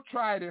 Don't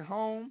try it at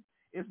home.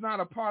 It's not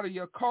a part of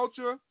your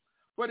culture.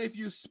 But if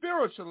you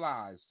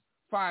spiritualize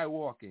fire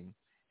walking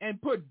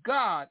and put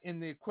God in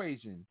the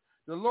equation,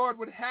 the Lord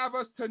would have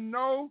us to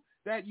know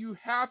that you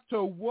have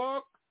to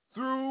walk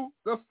through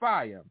the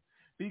fire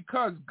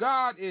because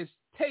God is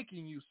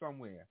taking you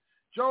somewhere.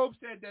 Job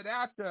said that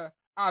after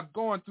I've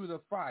gone through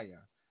the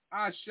fire,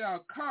 I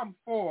shall come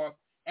forth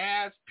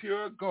as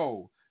pure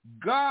gold.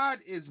 God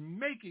is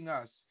making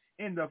us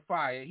in the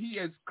fire. He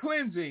is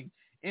cleansing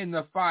in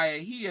the fire.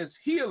 He is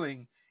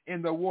healing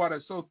in the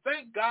water. So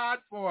thank God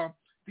for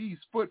these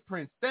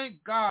footprints.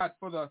 Thank God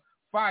for the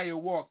fire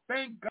walk.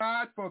 Thank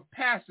God for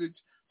passage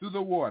through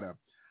the water.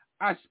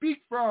 I speak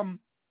from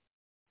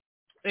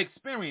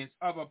experience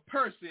of a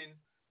person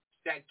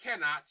that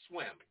cannot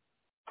swim.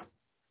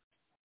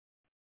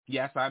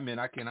 Yes, I mean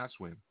I cannot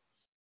swim.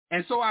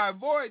 And so I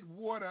avoid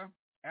water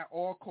at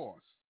all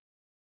costs,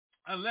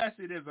 unless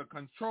it is a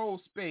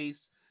controlled space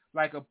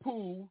like a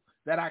pool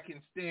that I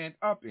can stand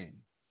up in.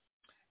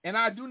 And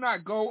I do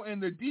not go in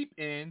the deep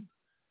end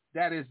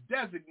that is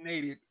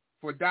designated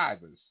for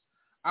divers.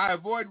 I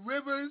avoid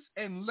rivers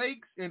and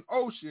lakes and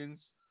oceans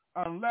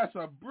unless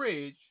a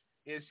bridge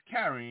is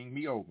carrying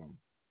me over.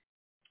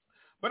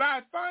 But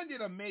I find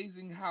it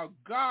amazing how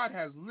God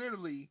has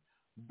literally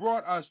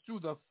brought us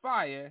through the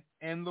fire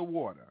and the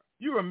water.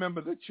 You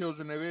remember the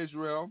children of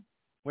Israel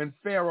when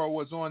Pharaoh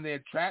was on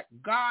their track.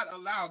 God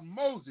allowed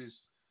Moses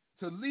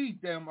to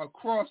lead them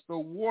across the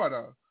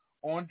water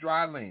on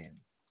dry land.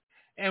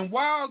 And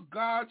while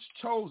God's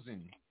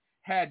chosen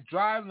had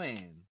dry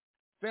land,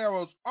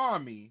 Pharaoh's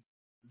army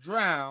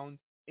drowned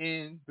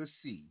in the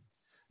sea.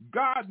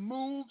 God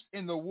moves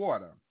in the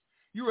water.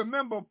 You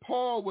remember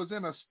Paul was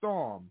in a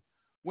storm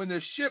when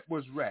the ship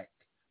was wrecked.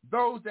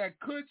 Those that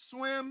could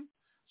swim,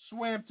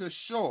 swam to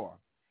shore,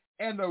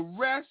 and the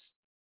rest,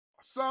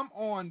 some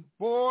on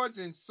boards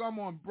and some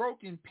on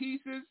broken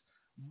pieces,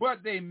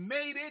 but they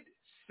made it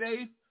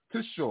safe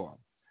to shore.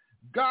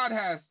 God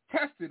has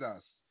tested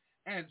us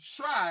and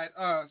tried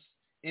us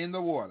in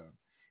the water.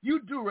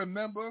 You do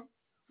remember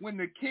when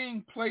the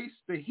king placed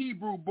the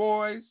Hebrew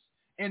boys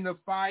in the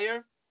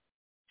fire?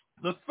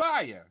 The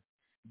fire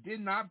did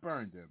not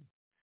burn them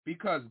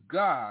because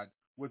God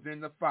was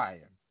in the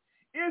fire.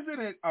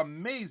 Isn't it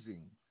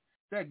amazing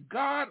that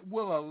God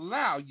will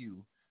allow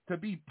you to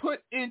be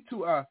put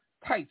into a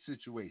tight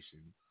situation,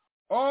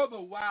 all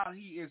the while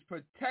he is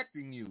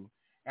protecting you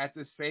at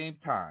the same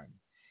time?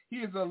 He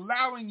is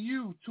allowing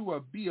you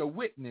to be a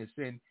witness,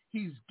 and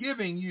he's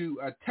giving you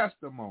a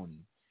testimony.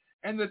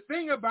 And the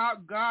thing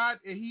about God,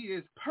 he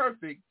is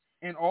perfect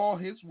in all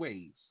his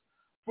ways.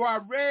 For I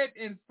read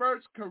in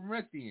 1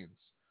 Corinthians,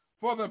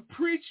 for the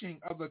preaching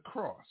of the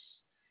cross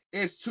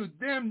is to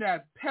them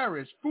that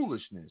perish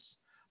foolishness,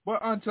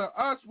 but unto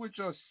us which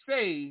are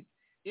saved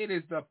it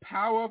is the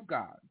power of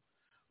God.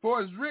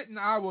 For it is written,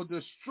 I will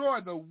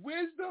destroy the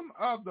wisdom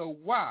of the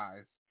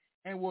wise,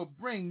 and will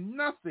bring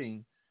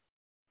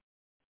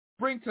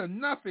to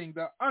nothing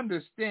the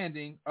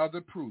understanding of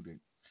the prudent.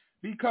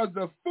 Because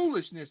the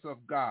foolishness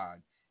of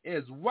God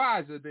is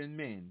wiser than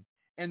men,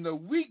 and the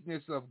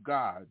weakness of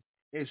God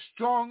is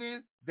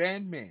stronger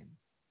than men.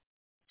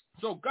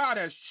 So God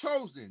has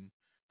chosen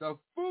the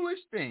foolish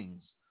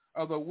things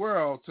of the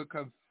world to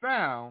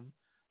confound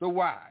the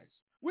wise.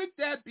 With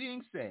that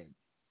being said,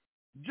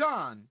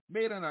 John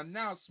made an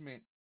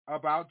announcement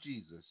about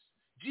Jesus.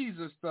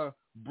 Jesus, the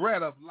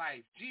bread of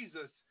life.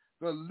 Jesus,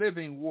 the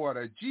living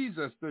water.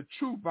 Jesus, the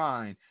true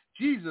vine.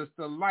 Jesus,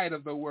 the light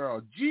of the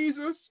world.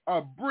 Jesus,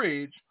 a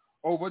bridge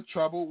over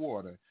troubled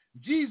water.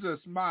 Jesus,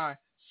 my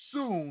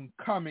soon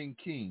coming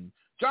King.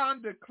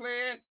 John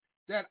declared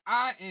that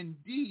I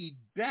indeed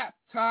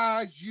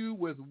baptize you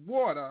with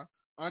water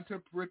unto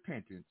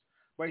repentance.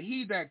 But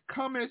he that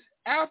cometh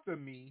after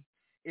me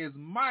is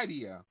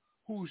mightier,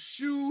 whose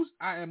shoes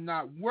I am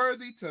not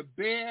worthy to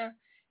bear.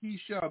 He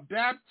shall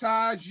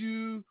baptize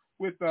you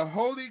with the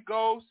Holy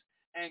Ghost,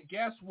 and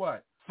guess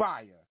what?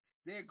 Fire.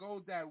 There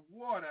goes that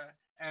water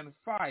and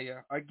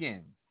fire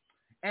again.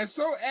 And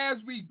so as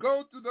we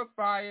go through the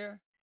fire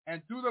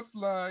and through the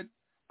flood,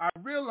 I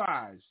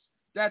realize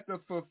that the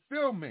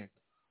fulfillment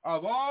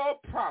of all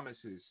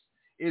promises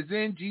is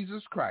in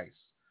Jesus Christ.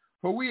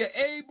 For we are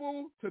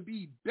able to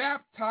be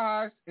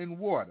baptized in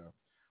water,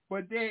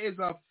 but there is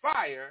a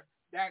fire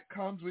that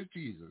comes with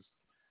Jesus.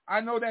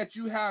 I know that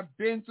you have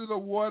been through the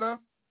water,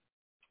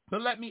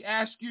 but let me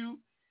ask you,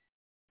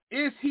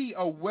 is he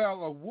a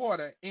well of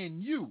water in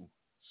you,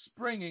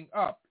 springing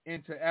up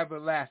into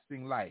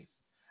everlasting life?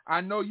 I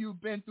know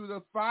you've been through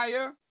the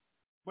fire,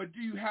 but do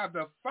you have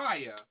the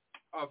fire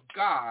of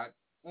God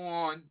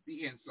on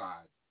the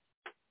inside?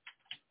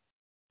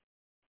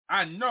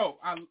 I know,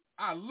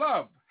 I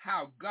love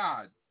how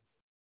God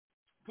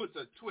puts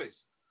a twist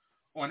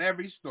on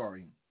every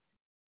story.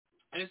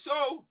 And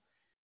so,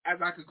 as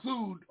I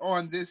conclude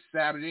on this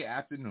Saturday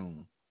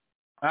afternoon,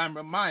 I'm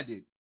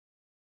reminded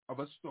of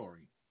a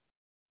story.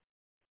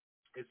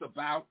 It's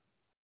about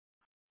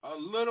a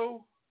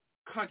little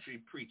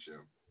country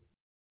preacher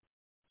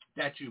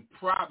that you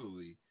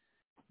probably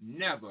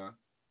never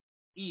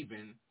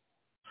even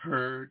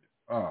heard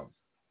of.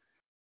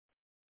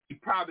 He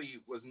probably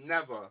was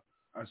never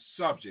a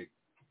subject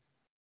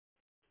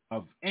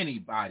of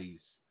anybody's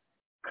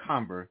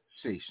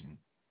conversation.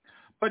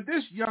 But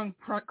this young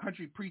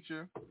country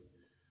preacher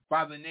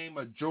by the name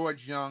of George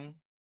Young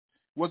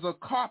was a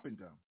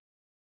carpenter.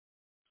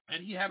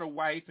 And he had a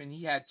wife and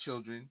he had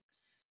children,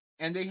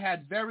 and they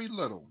had very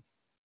little.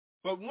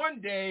 But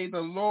one day the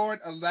Lord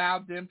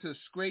allowed them to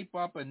scrape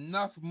up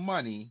enough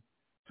money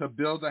to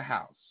build a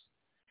house.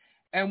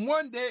 And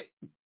one day,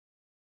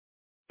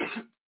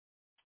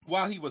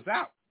 while he was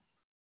out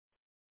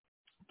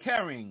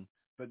carrying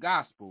the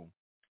gospel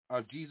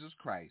of Jesus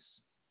Christ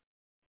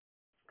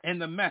and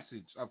the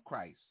message of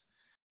Christ,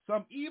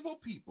 some evil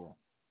people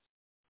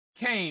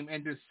came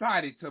and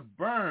decided to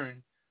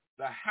burn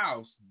the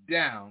house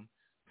down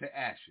to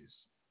ashes.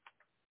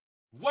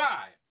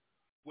 Why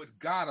would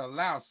God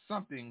allow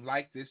something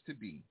like this to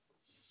be?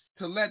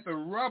 To let the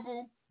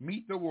rubble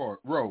meet the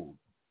road.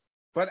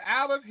 But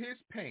out of his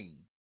pain,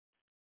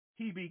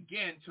 he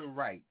began to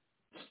write,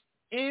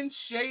 in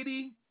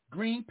shady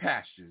green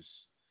pastures,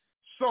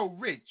 so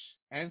rich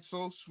and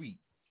so sweet,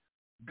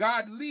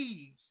 God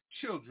leads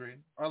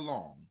children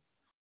along.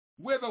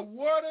 where the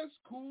water's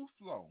cool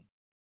flow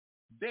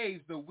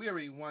bathes the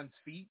weary one's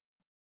feet.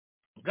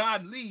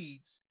 God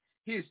leads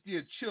his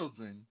dear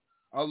children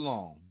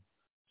along,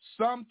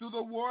 some through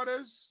the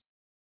waters,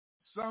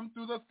 some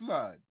through the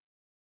flood,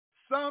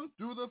 some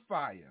through the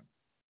fire,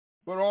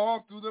 but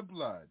all through the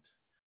blood,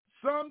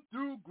 some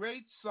through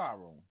great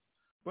sorrow,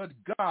 but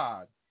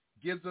God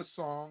gives a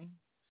song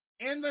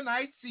in the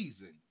night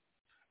season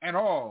and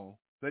all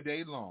the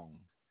day long.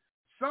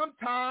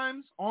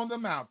 Sometimes on the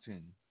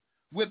mountain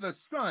where the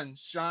sun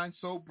shines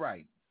so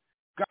bright,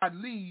 God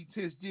leads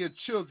his dear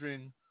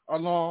children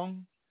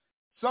along.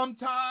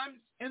 Sometimes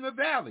in the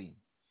valley,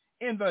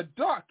 in the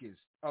darkest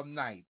of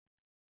night,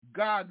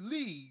 God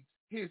leads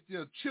his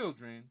dear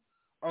children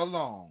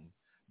along.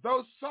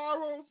 Though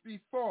sorrows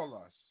befall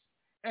us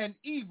and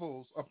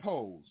evils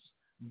oppose,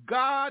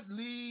 God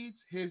leads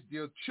his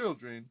dear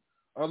children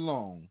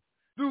along.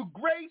 Through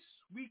grace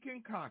we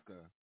can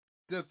conquer,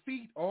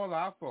 defeat all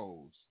our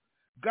foes.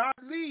 God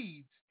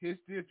leads his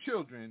dear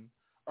children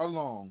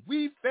along.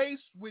 We face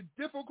with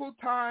difficult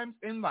times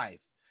in life.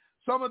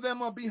 Some of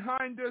them are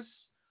behind us.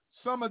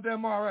 Some of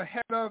them are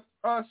ahead of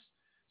us.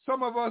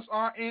 Some of us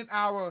are in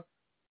our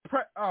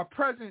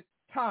present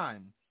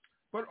time.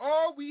 But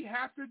all we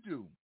have to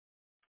do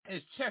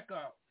is check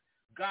out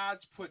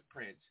God's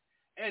footprints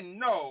and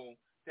know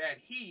that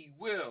he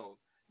will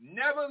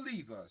never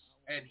leave us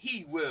and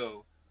he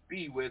will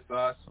be with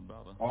us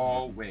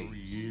always.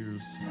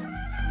 Years.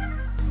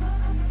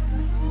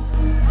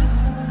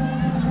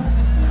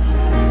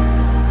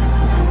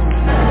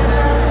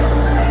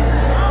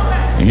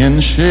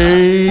 In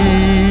shade,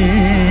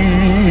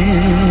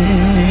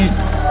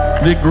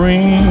 the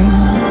green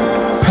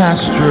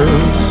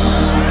pastures,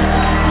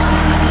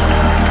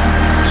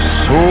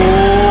 so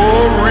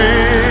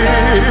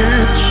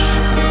rich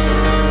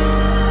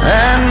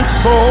and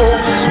so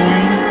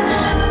sweet,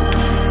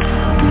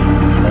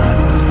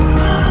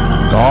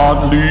 God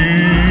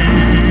leads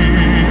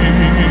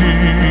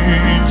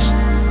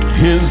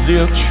his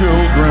dear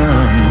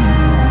children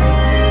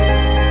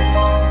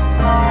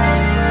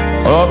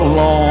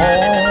along.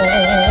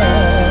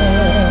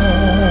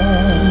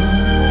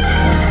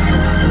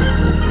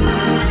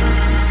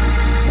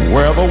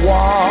 Where the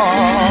waters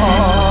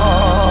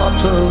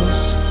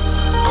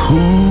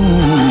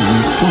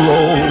cool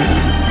flow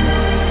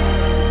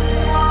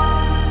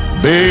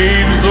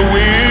bathes the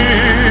weary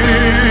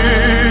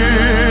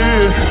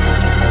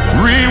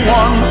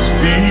one's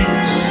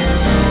feet,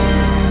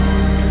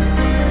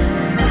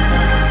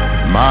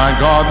 my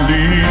God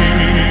leads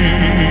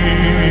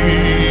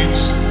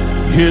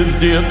his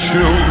dear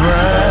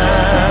children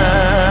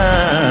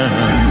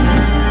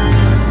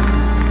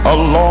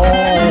along.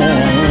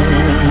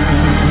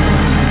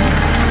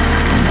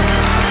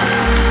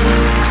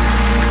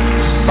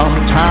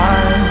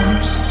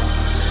 Sometimes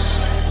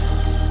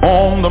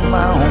on the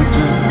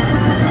mountain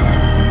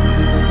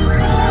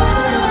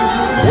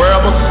where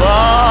the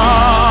sun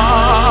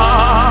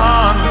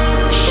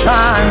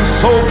shines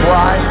so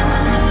bright,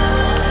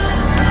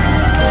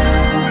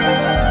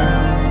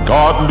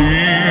 God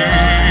leads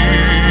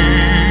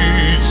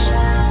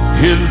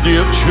his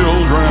dear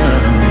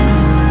children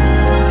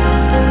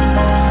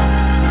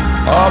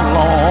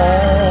along.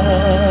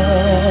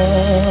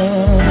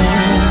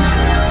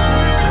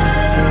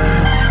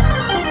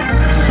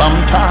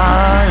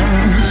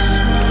 Sometimes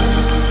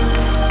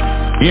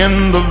in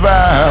the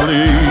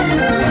valley,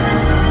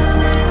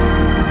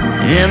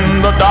 in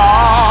the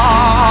darkest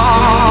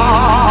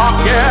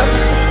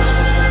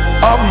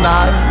of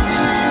night,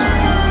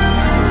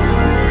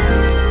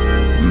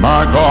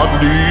 my God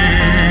leads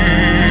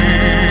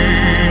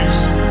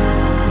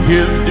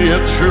his dear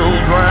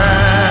children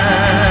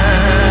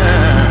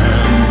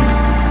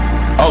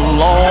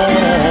along.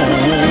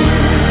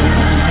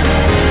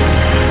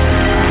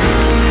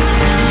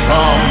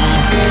 Some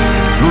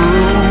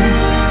through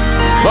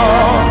the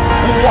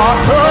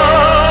water,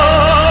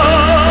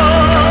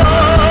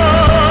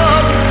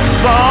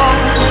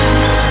 some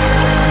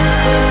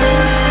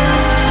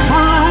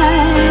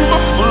through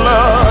the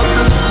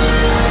flood,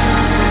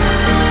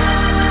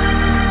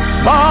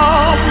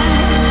 some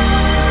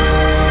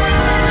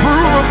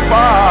through the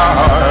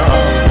fire,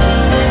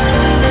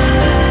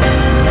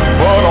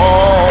 but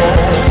all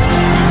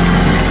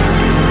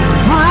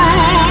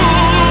through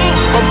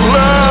the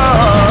blood.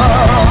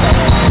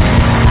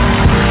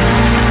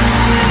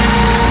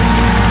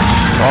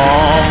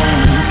 Some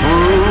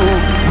through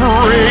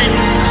great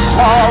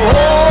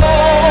sorrow,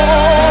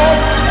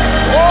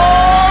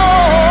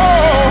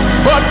 oh,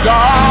 but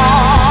God,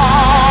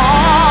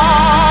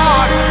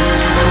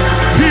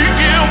 he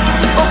gives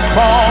a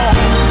song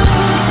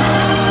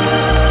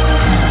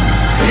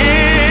in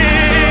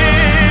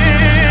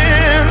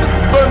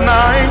the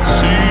night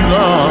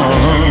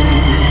season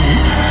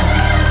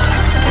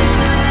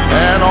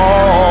and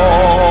all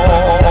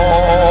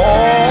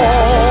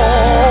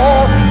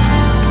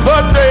the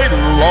day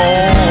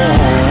long.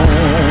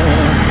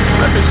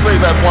 Let me say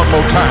that one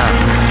more time.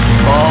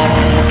 Come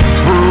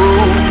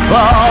through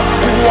the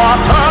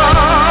water,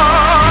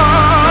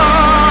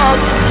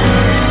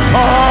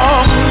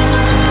 come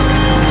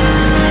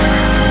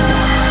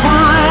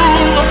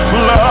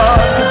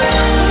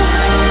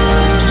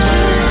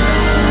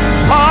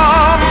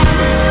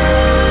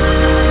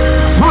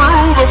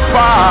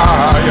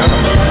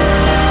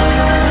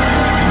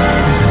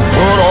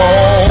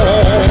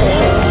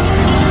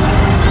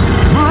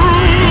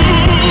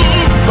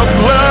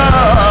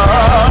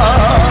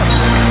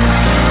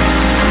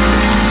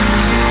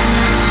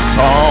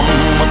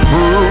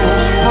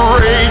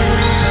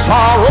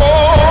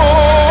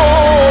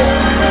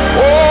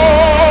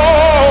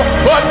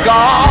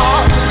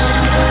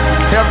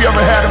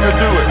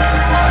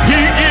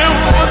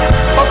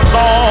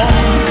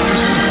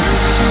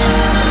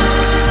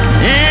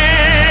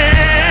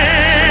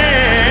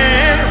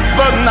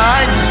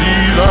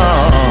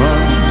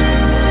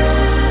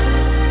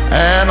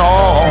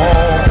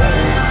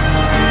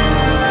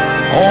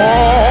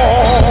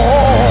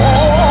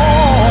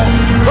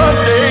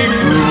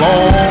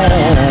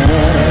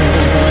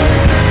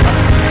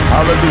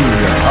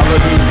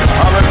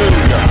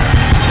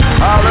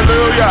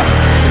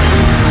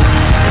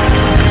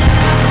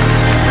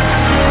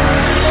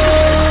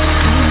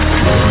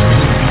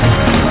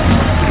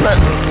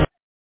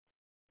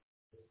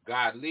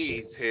God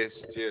leads his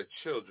dear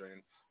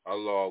children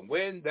along.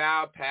 When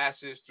thou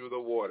passest through the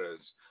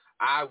waters,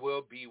 I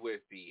will be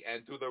with thee,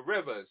 and through the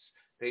rivers,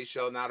 they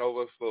shall not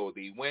overflow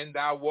thee. When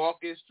thou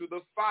walkest through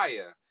the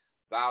fire,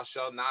 thou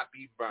shalt not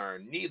be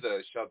burned,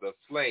 neither shall the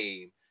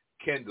flame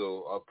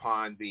kindle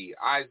upon thee.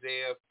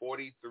 Isaiah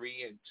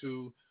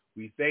 43:2.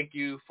 We thank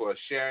you for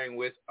sharing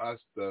with us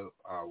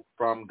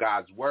from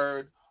God's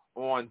word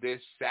on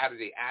this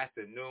Saturday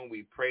afternoon.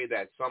 We pray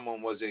that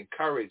someone was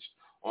encouraged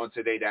on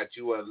today, that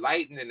you were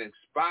enlightened and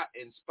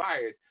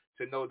inspired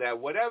to know that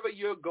whatever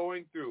you're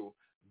going through,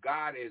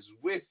 God is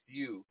with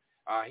you.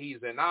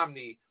 He's an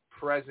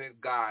omnipresent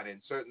God, and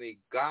certainly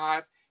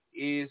God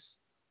is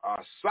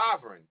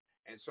sovereign,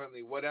 and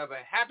certainly whatever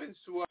happens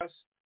to us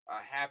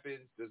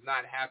does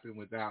not happen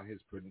without his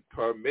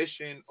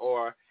permission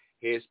or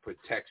his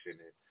protection.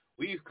 And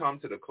we've come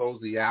to the close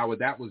of the hour.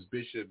 That was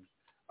the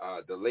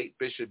late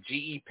Bishop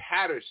G.E.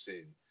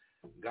 Patterson.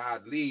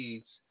 God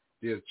leads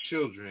their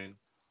children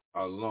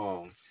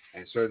along.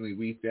 And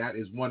certainly that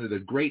is one of the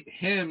great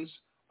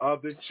hymns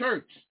of the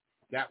church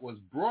that was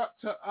brought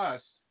to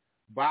us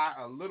by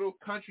a little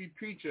country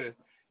preacher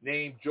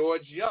named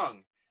George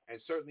Young.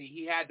 And certainly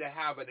he had to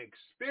have an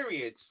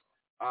experience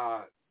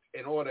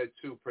in order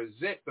to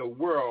present the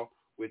world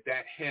with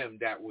that hymn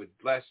that would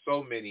bless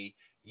so many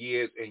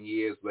years and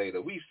years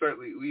later. We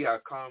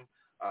have come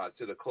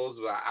to the close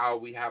of our hour.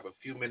 We have a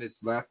few minutes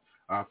left.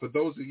 For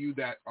those of you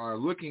that are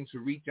looking to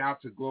reach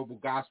out to Global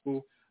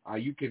Gospel,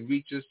 you can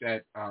reach us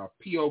at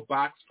P.O.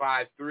 Box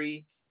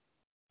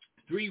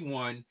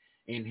 5331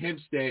 in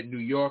Hempstead, New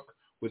York,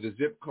 where the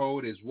zip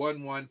code is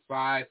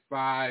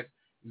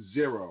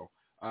 11550.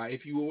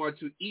 If you want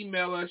to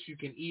email us, you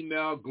can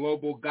email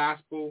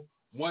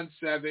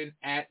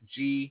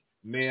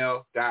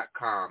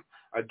globalgospel17@gmail.com.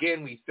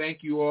 Again, we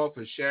thank you all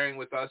for sharing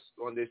with us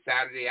on this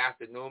Saturday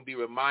afternoon. Be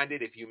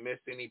reminded, if you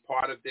missed any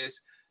part of this,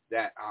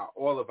 that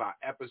all of our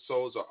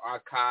episodes are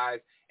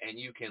archived, and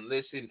you can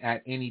listen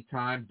at any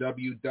time,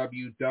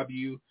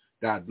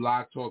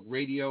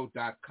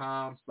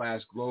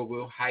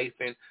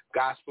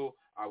 www.blogtalkradio.com/global-gospel.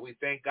 We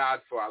thank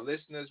God for our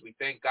listeners. We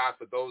thank God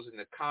for those in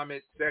the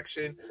comment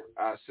section.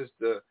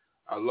 Sister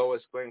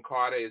Lois Glenn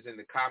Carter is in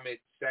the comment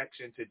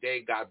section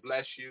today. God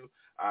bless you.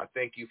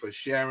 Thank you for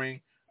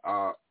sharing.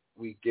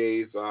 We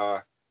gave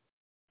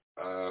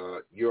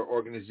your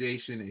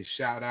organization a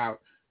shout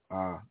out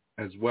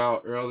as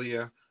well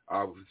earlier.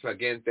 So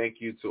again,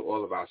 thank you to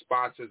all of our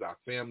sponsors, our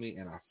family,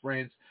 and our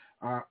friends.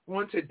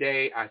 On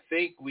today, I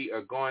think we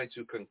are going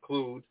to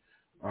conclude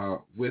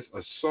with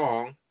a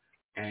song,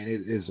 and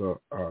it is a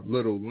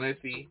little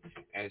lengthy,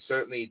 and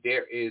certainly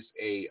there is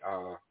a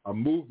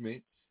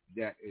movement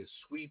that is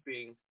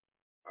sweeping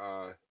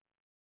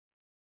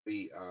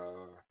the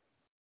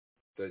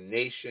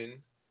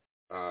nation,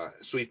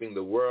 sweeping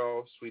the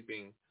world,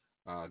 sweeping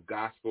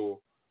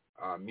gospel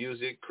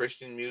music,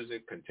 Christian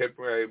music,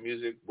 contemporary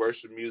music,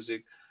 worship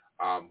music,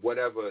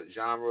 whatever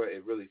genre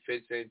it really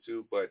fits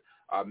into, but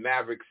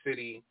Maverick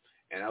City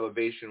and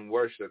Elevation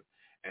Worship.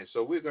 And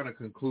so we're going to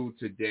conclude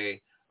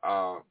today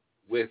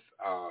with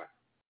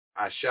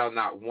I Shall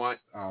Not Want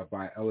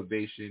by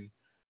Elevation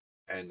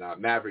and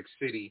Maverick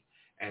City.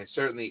 And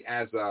certainly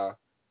as a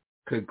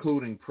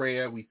concluding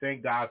prayer, we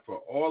thank God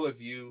for all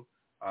of you,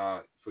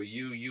 for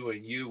you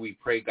and you. We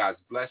pray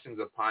God's blessings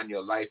upon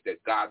your life,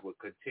 that God will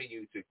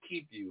continue to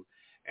keep you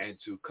and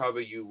to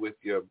cover you with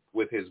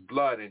his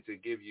blood, and to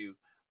give you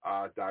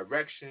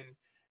direction,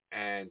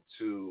 and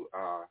to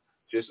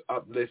just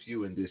uplift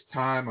you in this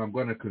time. I'm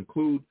going to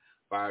conclude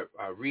by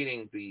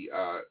reading the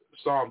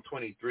Psalm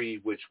 23,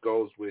 which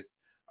goes with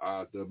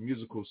the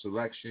musical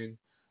selection.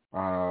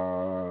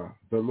 The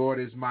Lord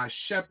is my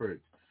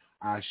shepherd,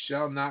 I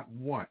shall not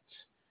want.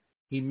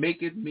 He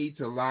maketh me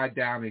to lie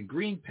down in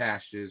green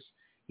pastures.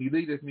 He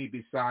leadeth me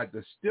beside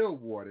the still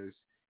waters.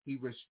 He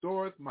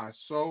restoreth my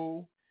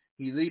soul.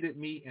 He leadeth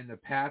me in the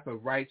path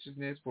of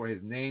righteousness for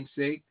his name's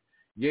sake.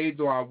 Yea,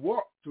 though I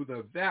walk through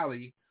the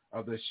valley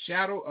of the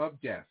shadow of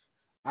death,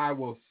 I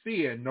will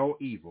fear no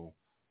evil,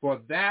 for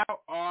thou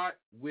art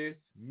with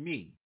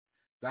me.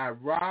 Thy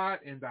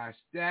rod and thy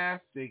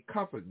staff, they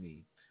comfort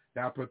me.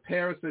 Thou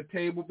preparest a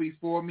table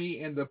before me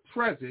in the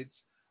presence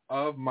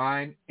of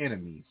mine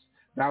enemies.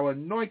 Thou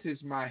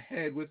anointest my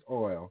head with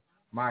oil.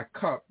 My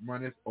cup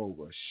runneth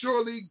over.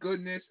 Surely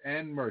goodness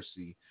and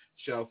mercy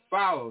shall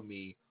follow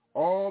me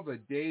all the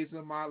days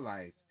of my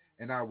life,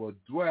 and I will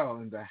dwell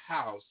in the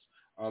house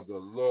of the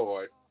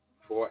Lord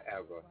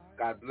forever.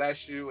 God bless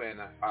you, and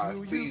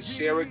please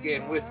share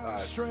again with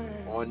us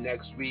on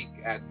next week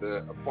at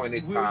the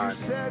appointed time,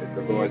 if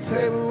the Lord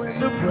says.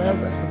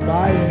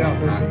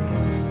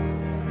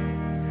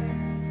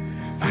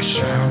 I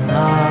shall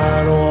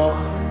not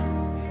want.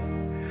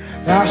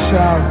 I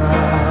shall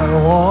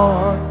not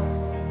want.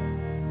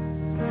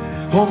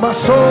 Oh, my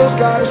soul's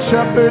got a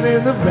shepherd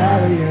in the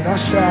valley, and I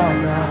shall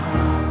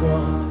not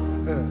want.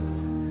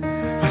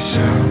 I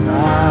shall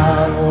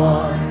not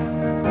want.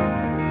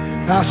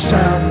 I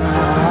shall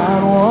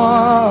not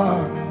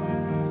want.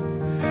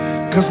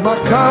 'Cause my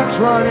cup's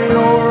running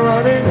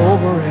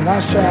over, and I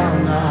shall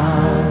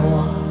not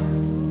want.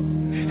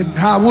 And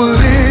I will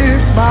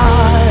lift my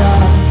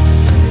eyes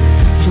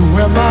to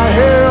where my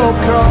help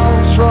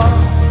comes from.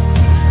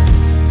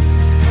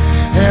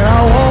 And I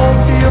won't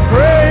be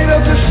afraid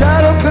of the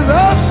shadow, 'cause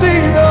I've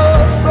seen the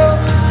sun.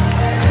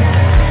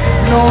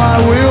 No, I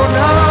will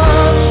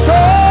not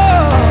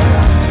stop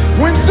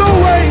when the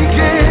way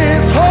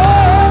gets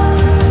hard,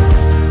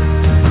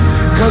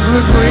 'cause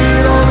the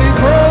green only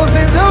grows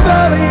in the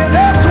valley, and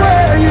that's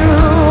where you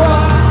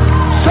are.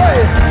 Say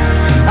it.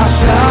 I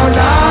shall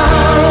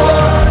not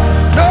walk.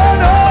 No,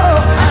 no,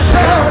 I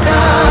shall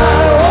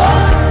not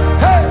walk.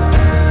 Hey.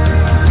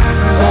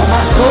 Oh,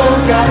 my soul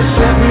got a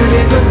shepherd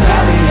in the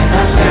valley, and I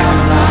shall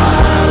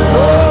not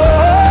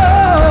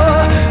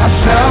walk. I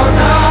shall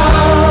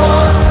not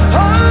walk.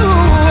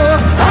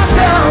 Oh, I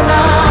shall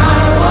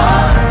not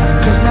walk.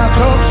 'Cause my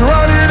cup's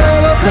running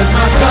over. 'Cause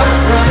my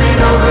cup's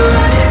running over,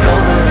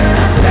 and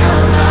I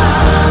shall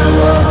not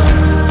walk.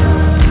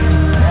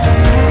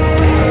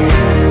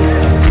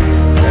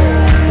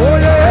 Oh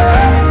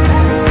yeah,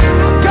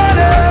 got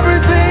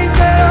everything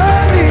that I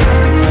need.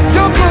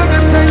 Your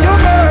goodness and your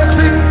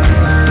mercy.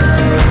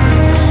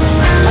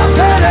 I've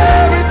got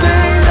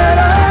everything that I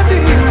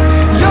need.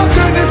 Your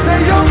goodness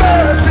and your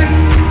mercy.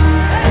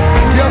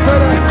 Yes,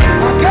 sir.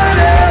 I've got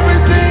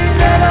everything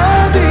that I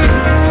need.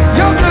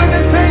 Your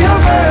goodness and your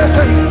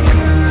mercy.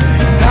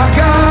 I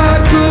got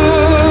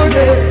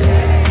goodness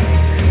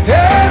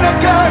and I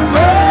got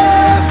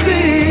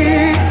mercy.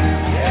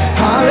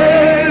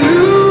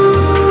 Hallelujah.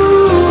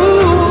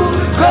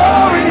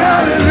 Glory,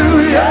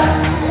 hallelujah.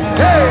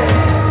 Hey,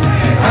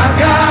 I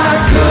got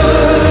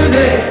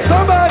goodness.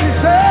 Somebody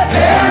said,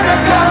 and I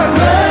got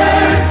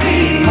mercy.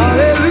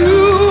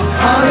 Hallelujah.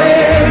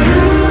 Hallelujah.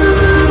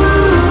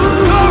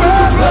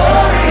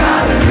 Glory,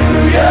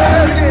 hallelujah.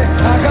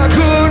 I got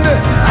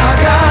goodness. I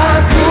got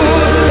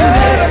goodness.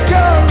 And I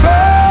got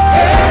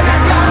mercy. And I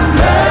got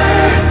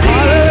mercy.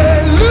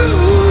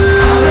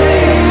 Hallelujah.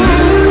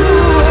 Hallelujah.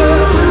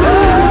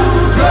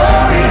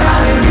 Glory,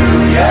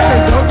 hallelujah.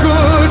 The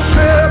good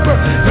shepherd,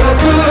 the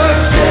good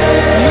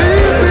shepherd,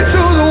 lead me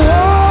to the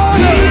water.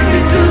 Lead me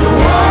to the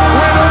water.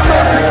 When I'm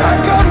thirsty, I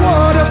got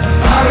water.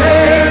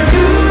 Hallelujah.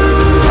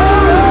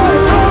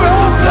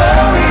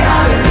 Glory,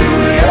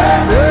 hallelujah.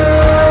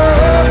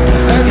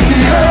 Yeah. And he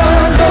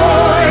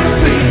anoints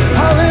me.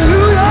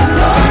 Hallelujah.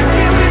 Anoints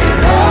me with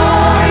his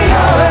oil.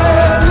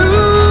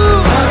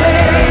 Hallelujah.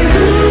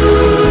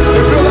 Hallelujah.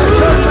 You feel like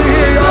church in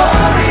here, y'all?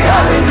 Glory,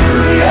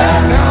 hallelujah.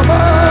 Now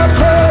my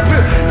cup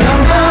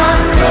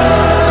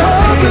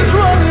is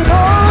running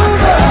over.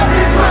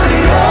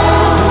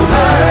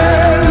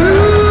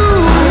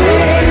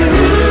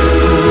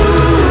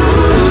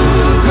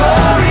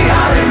 Glory,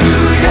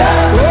 hallelujah.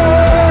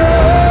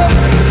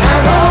 I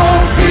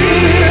won't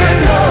fear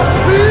no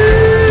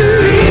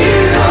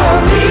evil.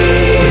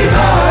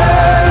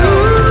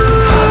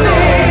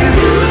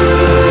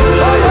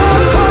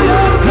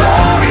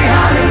 Glory,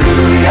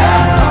 hallelujah.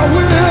 I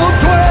will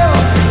dwell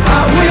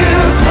in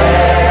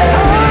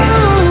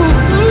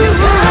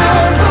the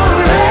house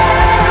forever.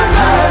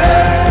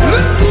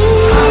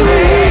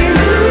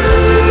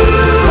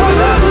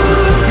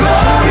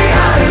 Glory,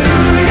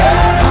 hallelujah.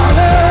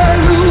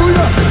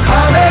 Hallelujah.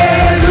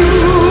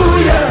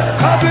 Hallelujah.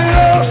 Clap it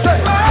up, say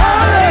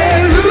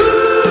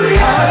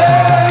hallelujah.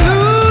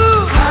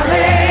 Hallelujah.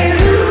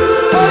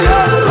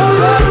 Hallelujah.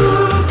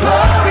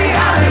 Glory,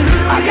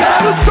 hallelujah. I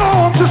got a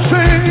song to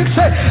sing.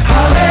 Say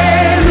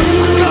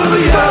hallelujah. Got a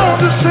song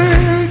to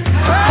sing.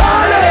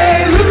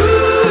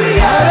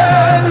 Hallelujah.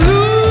 Hallelujah.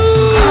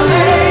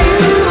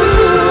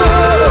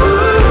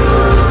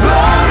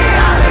 Glory,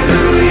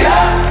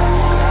 hallelujah.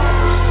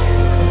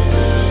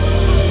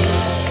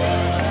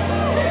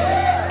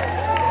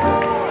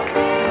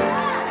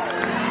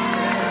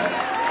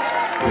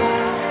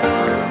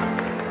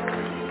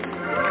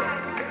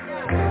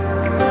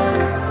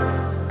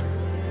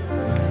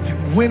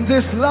 And when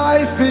this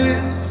life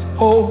is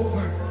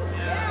over,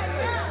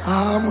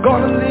 I'm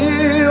gonna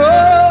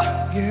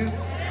live again.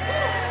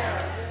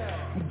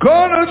 I'm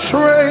gonna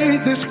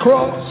trade this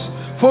cross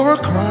for a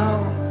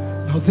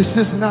crown. No, this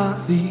is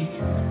not the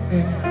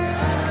end.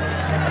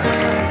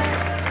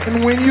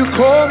 And when you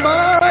call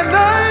my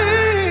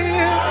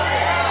name,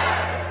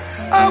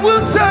 I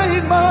will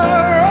take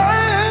my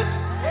right.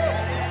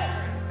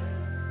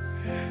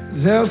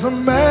 There's a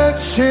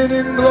mansion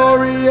in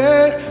glory,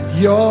 and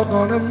you're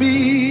gonna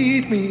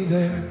meet me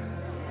there.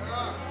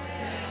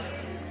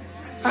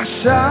 I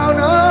shall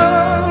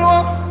not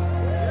walk.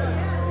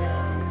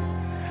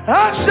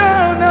 I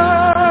shall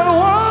not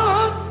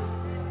walk.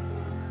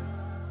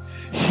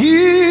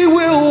 He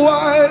will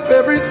wipe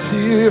every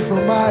tear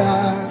from my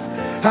eyes.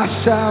 I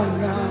shall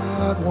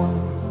not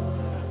walk.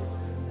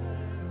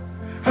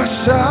 I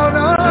shall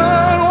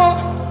not walk.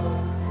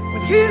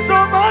 When he's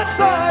on my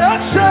side, I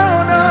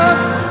shall not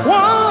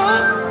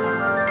walk.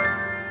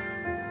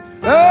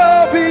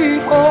 I'll be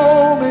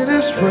home in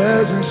his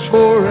presence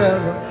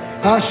forever.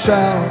 I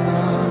shall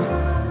not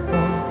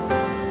walk.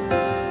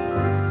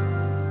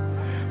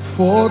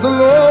 For the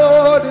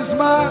Lord is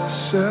my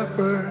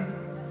shepherd.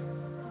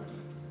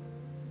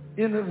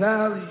 In the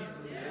valley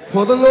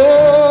For the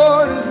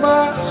Lord is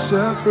my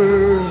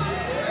shepherd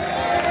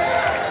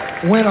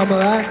when I'm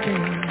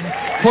lacking.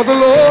 For the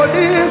Lord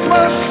is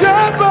my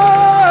shepherd,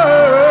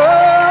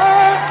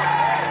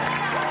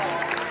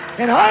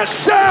 and I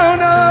shall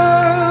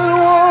not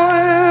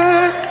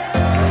want.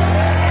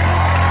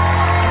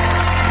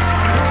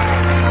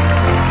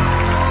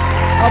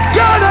 I've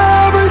got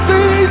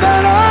everything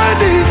that I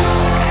need.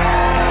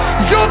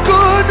 Your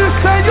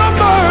goodness and your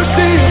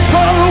mercy is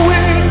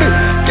following me.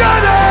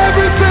 Got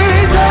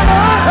everything that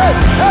I have.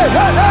 Hey,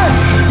 hey, hey.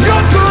 Your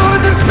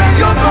goodness and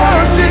your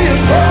mercy is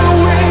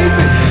following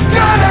me.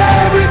 Got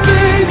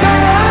everything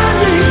that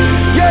I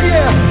need. Yeah,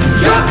 yeah.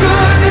 Your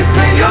goodness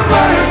and your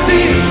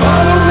mercy is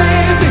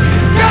following me.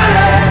 Got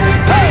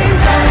everything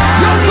that I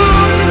need. Your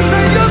goodness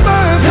and your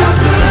mercy. Your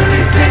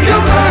goodness and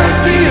your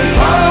mercy is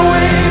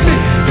following me.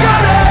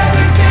 Got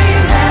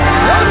everything that I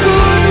need. Your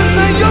goodness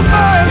and your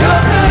mercy. Your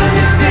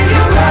goodness and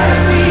your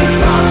mercy is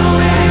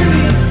following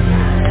me.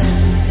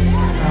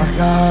 I've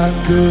got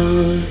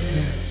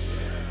goodness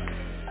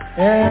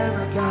and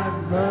I got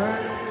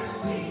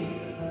mercy.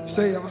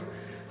 Say y'all.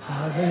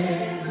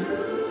 Hallelujah.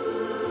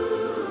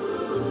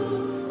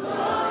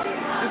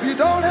 If you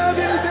don't have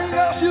anything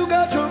else, you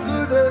got your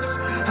goodness.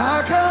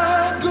 I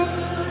got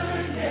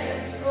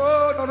goodness.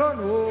 Oh, no, no,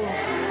 no.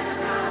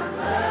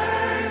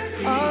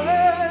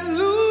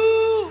 Hallelujah.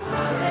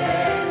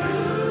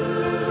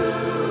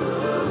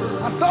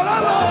 I thought I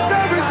lost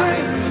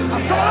everything. I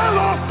thought I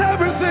lost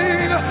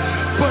everything.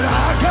 But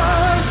I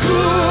got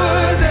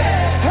goodness.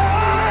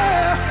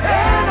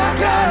 And I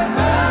got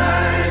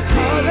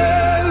mercy.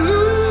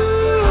 Hallelujah.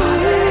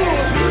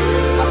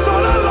 I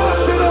thought I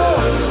lost it all.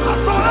 I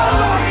thought I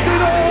lost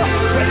it all.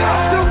 But I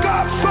still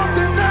got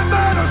something that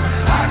matters.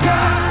 I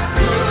got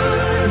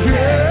goodness.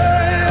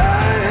 Yeah.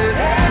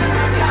 And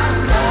I got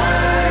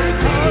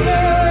mercy.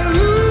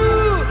 Hallelujah.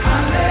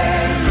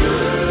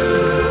 Hallelujah.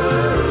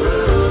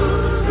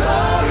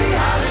 Glory,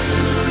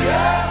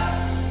 hallelujah.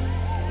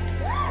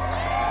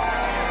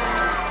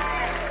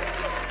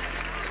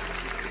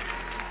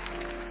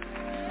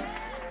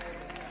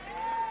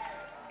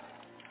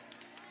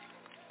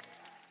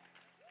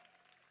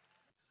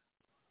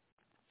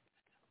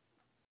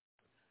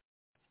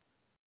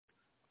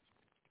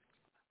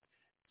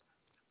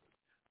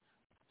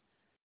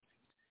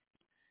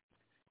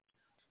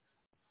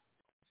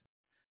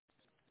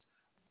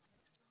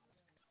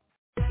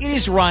 It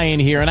is Ryan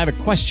here, and I have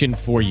a question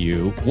for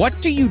you. What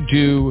do you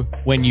do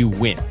when you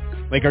win?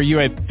 Like, are you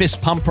a fist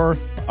pumper,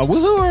 a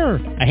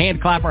woohooer, a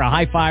hand clapper, a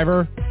high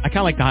fiver? I kind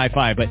of like the high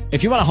five, but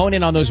if you want to hone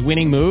in on those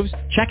winning moves,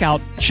 check out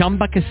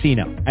Chumba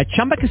Casino. At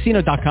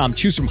ChumbaCasino.com,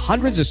 choose from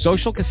hundreds of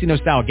social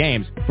casino-style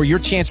games for your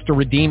chance to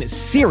redeem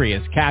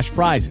serious cash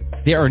prizes.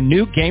 There are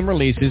new game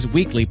releases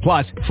weekly,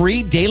 plus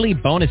free daily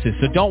bonuses,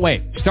 so don't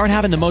wait. Start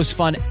having the most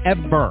fun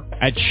ever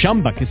at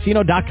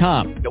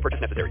ChumbaCasino.com. No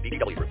purchase necessary.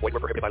 VGW Group. Void where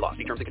prohibited by law.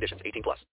 See terms and conditions. 18+.